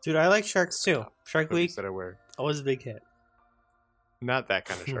hoodie now. Dude, I like Sharks too. Shark Hoodies Week that I wear. always a big hit. Not that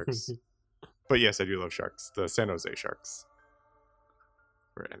kind of Sharks. But yes, I do love Sharks. The San Jose Sharks.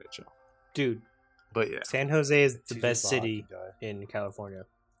 For NHL. Dude, But yeah, San Jose is the TJ's best the city hockey guy. in California.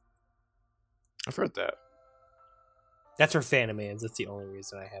 I've heard that. That's where Phantom is. That's the only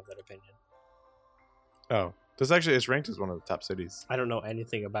reason I have that opinion. Oh, this actually is ranked as one of the top cities. I don't know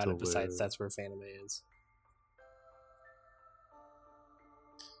anything about To it besides live. that's where Phantom is.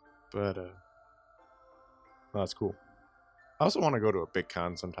 But well, that's cool. I also want to go to a big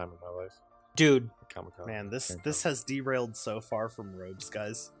con sometime in my life. Dude, Comic Con. Man, this has derailed so far from robes,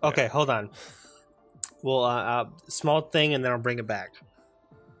 guys. okay, hold on. Well, small thing and then I'll bring it back.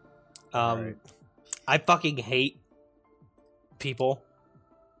 Alright. I fucking hate people.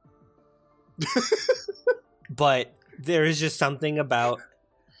 But there is just something about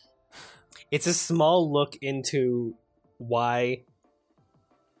it's a small look into why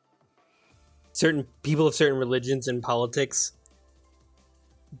certain people of certain religions and politics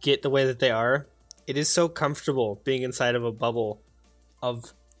get the way that they are. It is so comfortable being inside of a bubble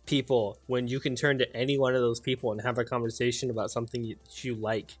of people when you can turn to any one of those people and have a conversation about something you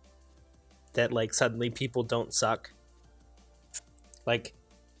like, that like suddenly people don't suck. Like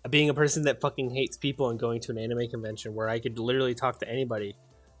being a person that fucking hates people and going to an anime convention where I could literally talk to anybody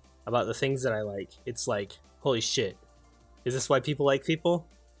about the things that I like. It's like, holy shit. Is this why people like people?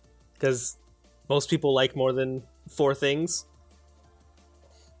 Because most people like more than 4 things.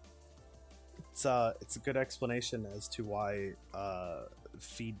 It's a good explanation as to why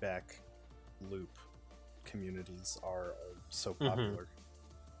feedback loop communities are so popular.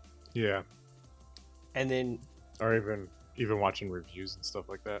 Yeah, And then or even watching reviews and stuff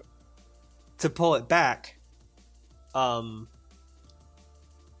like that. to pull it back, I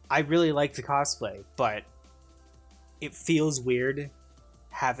really like to cosplay, but it feels weird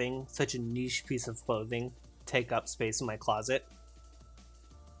having such a niche piece of clothing take up space in my closet.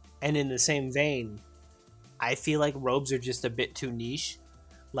 And in the same vein, I feel like robes are just a bit too niche.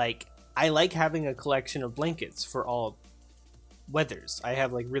 Like, I like having a collection of blankets for all weathers. I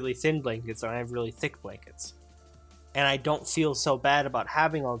have like really thin blankets and I have really thick blankets. And I don't feel so bad about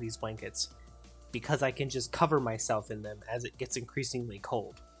having all these blankets because I can just cover myself in them as it gets increasingly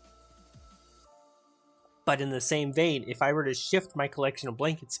cold. But in the same vein, if I were to shift my collection of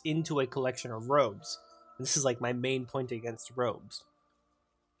blankets into a collection of robes, and this is like my main point against robes,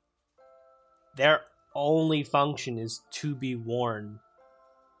 their only function is to be worn.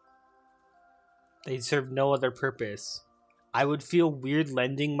 They serve no other purpose. I would feel weird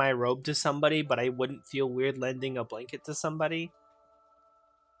lending my robe to somebody, but I wouldn't feel weird lending a blanket to somebody.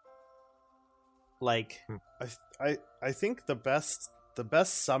 Like, I think the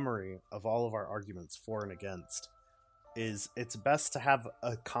best summary of all of our arguments for and against is it's best to have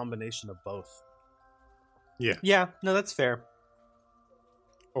a combination of both. yeah, no, that's fair.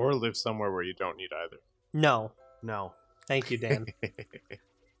 Or live somewhere where you don't need either. No, No, thank you, Dan.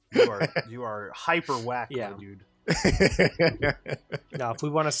 you are hyper whack, Yeah. my dude. Now, if we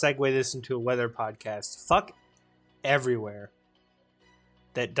want to segue this into a weather podcast, fuck everywhere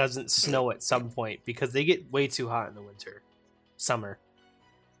that doesn't snow at some point because they get way too hot in the winter.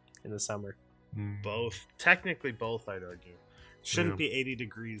 In the summer. Both. Technically both, I'd argue. Shouldn't be 80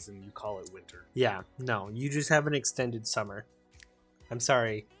 degrees and you call it winter. Yeah, no, you just have an extended summer. I'm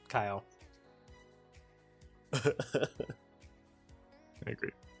sorry, Kyle. I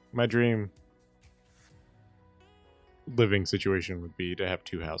agree. My dream living situation would be to have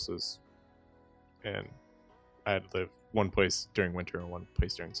 2 houses, and I'd live one place during winter and one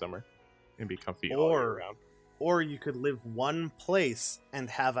place during summer, and be comfy all year round. Or you could live one place and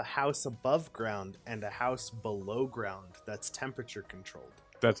have a house above ground and a house below ground that's temperature controlled.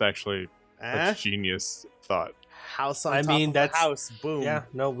 That's actually a genius thought. House on I top mean, of that's- a house, boom. Yeah,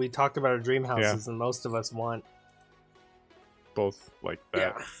 no, we talked about our dream houses, and most of us want. Both like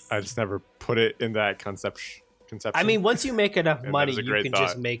that. Yeah. I just never put it in that conception. I mean, once you make enough And that money, is a you great can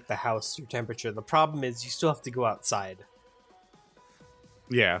just thought. make the house your temperature. The problem is you still have to go outside.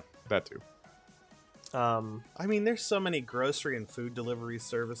 Yeah, that too. I mean, there's so many grocery and food delivery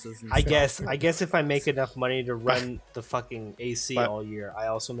services. And I stuff. guess if I make enough money to run the fucking AC But- all year, I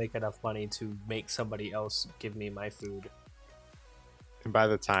also make enough money to make somebody else give me my food. And by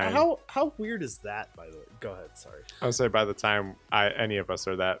the time How weird is that? By the way, go ahead. Sorry. I would say by the time any of us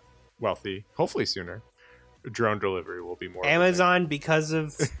are that wealthy, hopefully sooner, drone delivery will be more. Amazon, because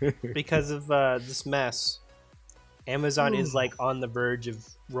of this mess, Amazon is like on the verge of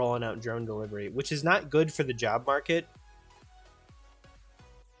rolling out drone delivery, which is not good for the job market.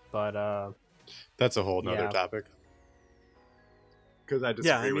 But that's a whole nother topic. Because I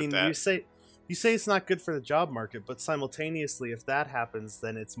disagree with that. You say it's not good for the job market, but simultaneously, if that happens,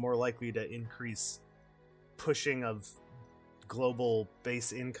 then it's more likely to increase pushing of global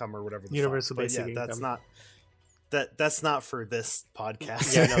base income or whatever. Universal basic income. That's not for this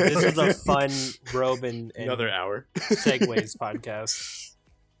podcast. Yeah, no, this is a fun robe and another hour segues podcast,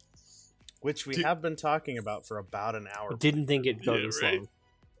 which we have been talking about for about an hour. Didn't think it'd go this long.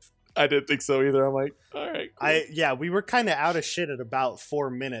 I didn't think so either. I'm like, all right, cool. We were kind of out of shit at about 4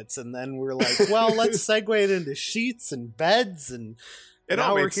 minutes, and then we're like, well, let's segue it into sheets and beds, and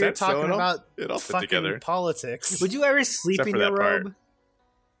now we're here talking about it all fit fucking together. Politics. Would you ever sleep in your robe?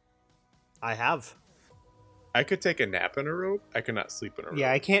 I have. I could take a nap in a robe. I could not sleep in a robe.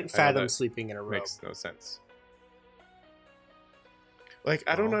 Yeah, I can't fathom sleeping in a robe. Makes no sense. Like,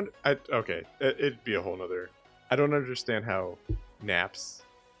 I don't know. Okay, it'd be a whole nother. I don't understand how naps,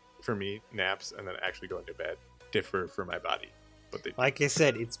 for me, naps and then actually going to bed differ for my body. But they, like I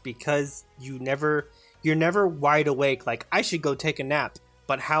said, it's because you're never wide awake. Like, I should go take a nap.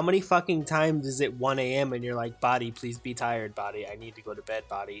 But how many fucking times is it 1 a.m. and you're like, body, please be tired, body. I need to go to bed,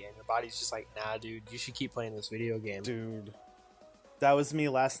 body. And your body's just like, nah, dude, you should keep playing this video game. Dude, that was me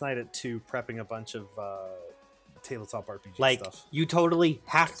last night at 2 prepping a bunch of tabletop RPG stuff. You totally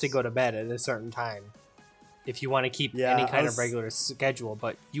have to go to bed at a certain time if you want to keep any kind of regular schedule,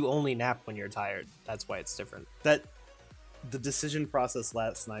 but you only nap when you're tired. That's why it's different. The decision process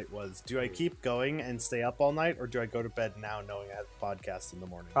last night was, do I keep going and stay up all night, or do I go to bed now knowing I have a podcast in the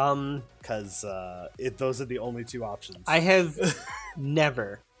morning? Because those are the only 2 options. I have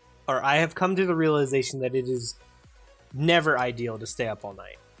I have come to the realization that it is never ideal to stay up all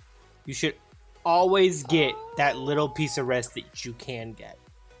night. You should always get that little piece of rest that you can get.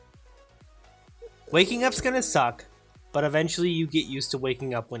 Waking up's gonna suck, but eventually you get used to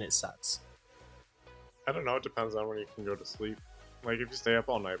waking up when it sucks. I don't know. It depends on when you can go to sleep. Like, if you stay up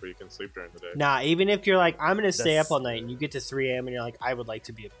all night, but you can sleep during the day. Nah, even if you're like, I'm going to stay up all night, and you get to 3 a.m. and you're like, I would like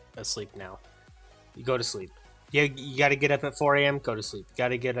to be asleep now. You go to sleep. You got to get up at 4 a.m., go to sleep. You got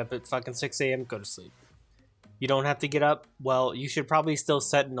to get up at fucking 6 a.m., go to sleep. You don't have to get up. Well, you should probably still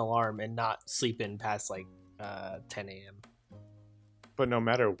set an alarm and not sleep in past, 10 a.m. But no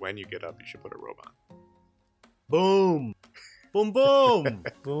matter when you get up, you should put a robe on. Boom! Boom, boom!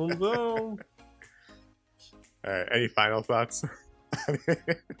 Boom, boom. All right, any final thoughts?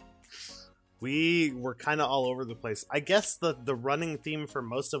 We were kind of all over the place. I guess the running theme for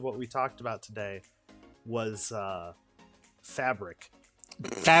most of what we talked about today was fabric.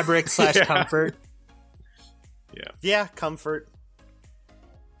 Fabric / comfort. Yeah, comfort.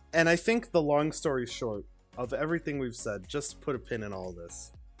 And I think the long story short of everything we've said, just to put a pin in all of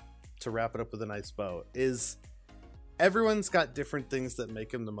this, to wrap it up with a nice bow, is everyone's got different things that make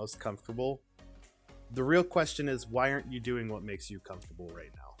them the most comfortable. The real question is, why aren't you doing what makes you comfortable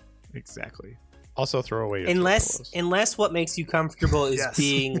right now? Exactly. Also, throw away your unless what makes you comfortable is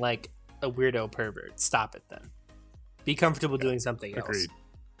being like a weirdo pervert. Stop it then. Be comfortable doing something else. Agreed.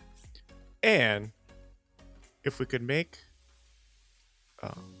 And if we could make, I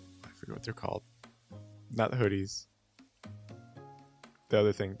forget what they're called. Not the hoodies. The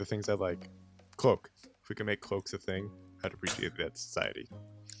other thing, the things I like, cloak. If we could make cloaks a thing, I'd appreciate that society.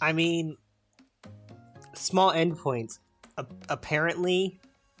 I mean, small endpoints. Apparently,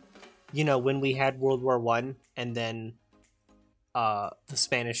 when we had World War I and then the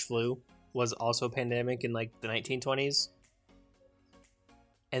Spanish flu was also a pandemic in like the 1920s,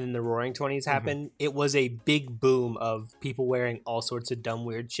 and then the Roaring 20s happened, it was a big boom of people wearing all sorts of dumb,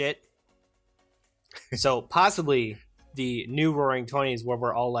 weird shit. So possibly the new Roaring 20s where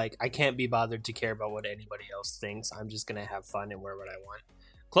we're all like, I can't be bothered to care about what anybody else thinks. I'm just going to have fun and wear what I want.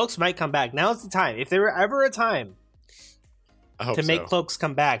 Cloaks might come back. Now's the time. If there were ever a time to make cloaks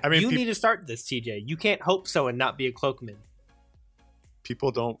come back, you need to start this, TJ. You can't hope so and not be a cloakman.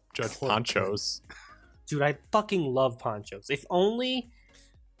 People don't judge ponchos. Dude, I fucking love ponchos. If only...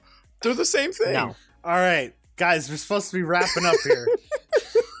 They're the same thing. No. All right, guys, we're supposed to be wrapping up here.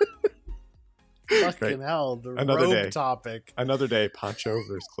 Fucking hell, the robe topic. Another day, poncho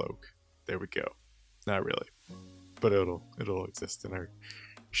versus cloak. There we go. Not really, but it'll exist in our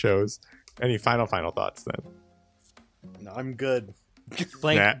shows. Any final thoughts then? No, I'm good.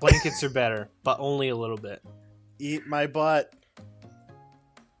 Blankets are better, but only a little bit. Eat my butt.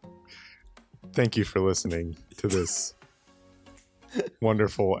 thank you for listening to this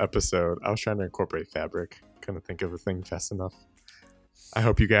wonderful episode. I was trying to incorporate fabric. Couldn't think of a thing fast enough. I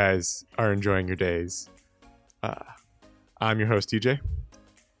hope you guys are enjoying your days. I'm your host, DJ.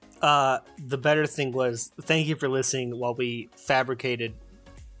 The better thing was, thank you for listening while we fabricated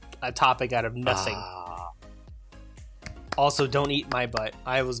a topic out of nothing. Also, don't eat my butt.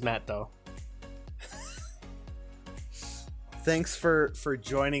 I was Matt, though. Thanks for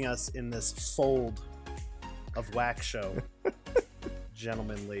joining us in this fold of Whack Show.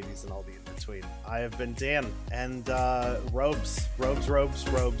 Gentlemen, ladies, and all the in-between. I have been Dan, and robes.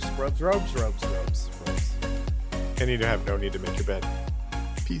 And you have no need to make your bed.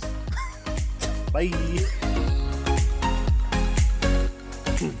 Peace. Bye.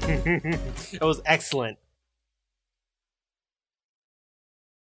 It was excellent.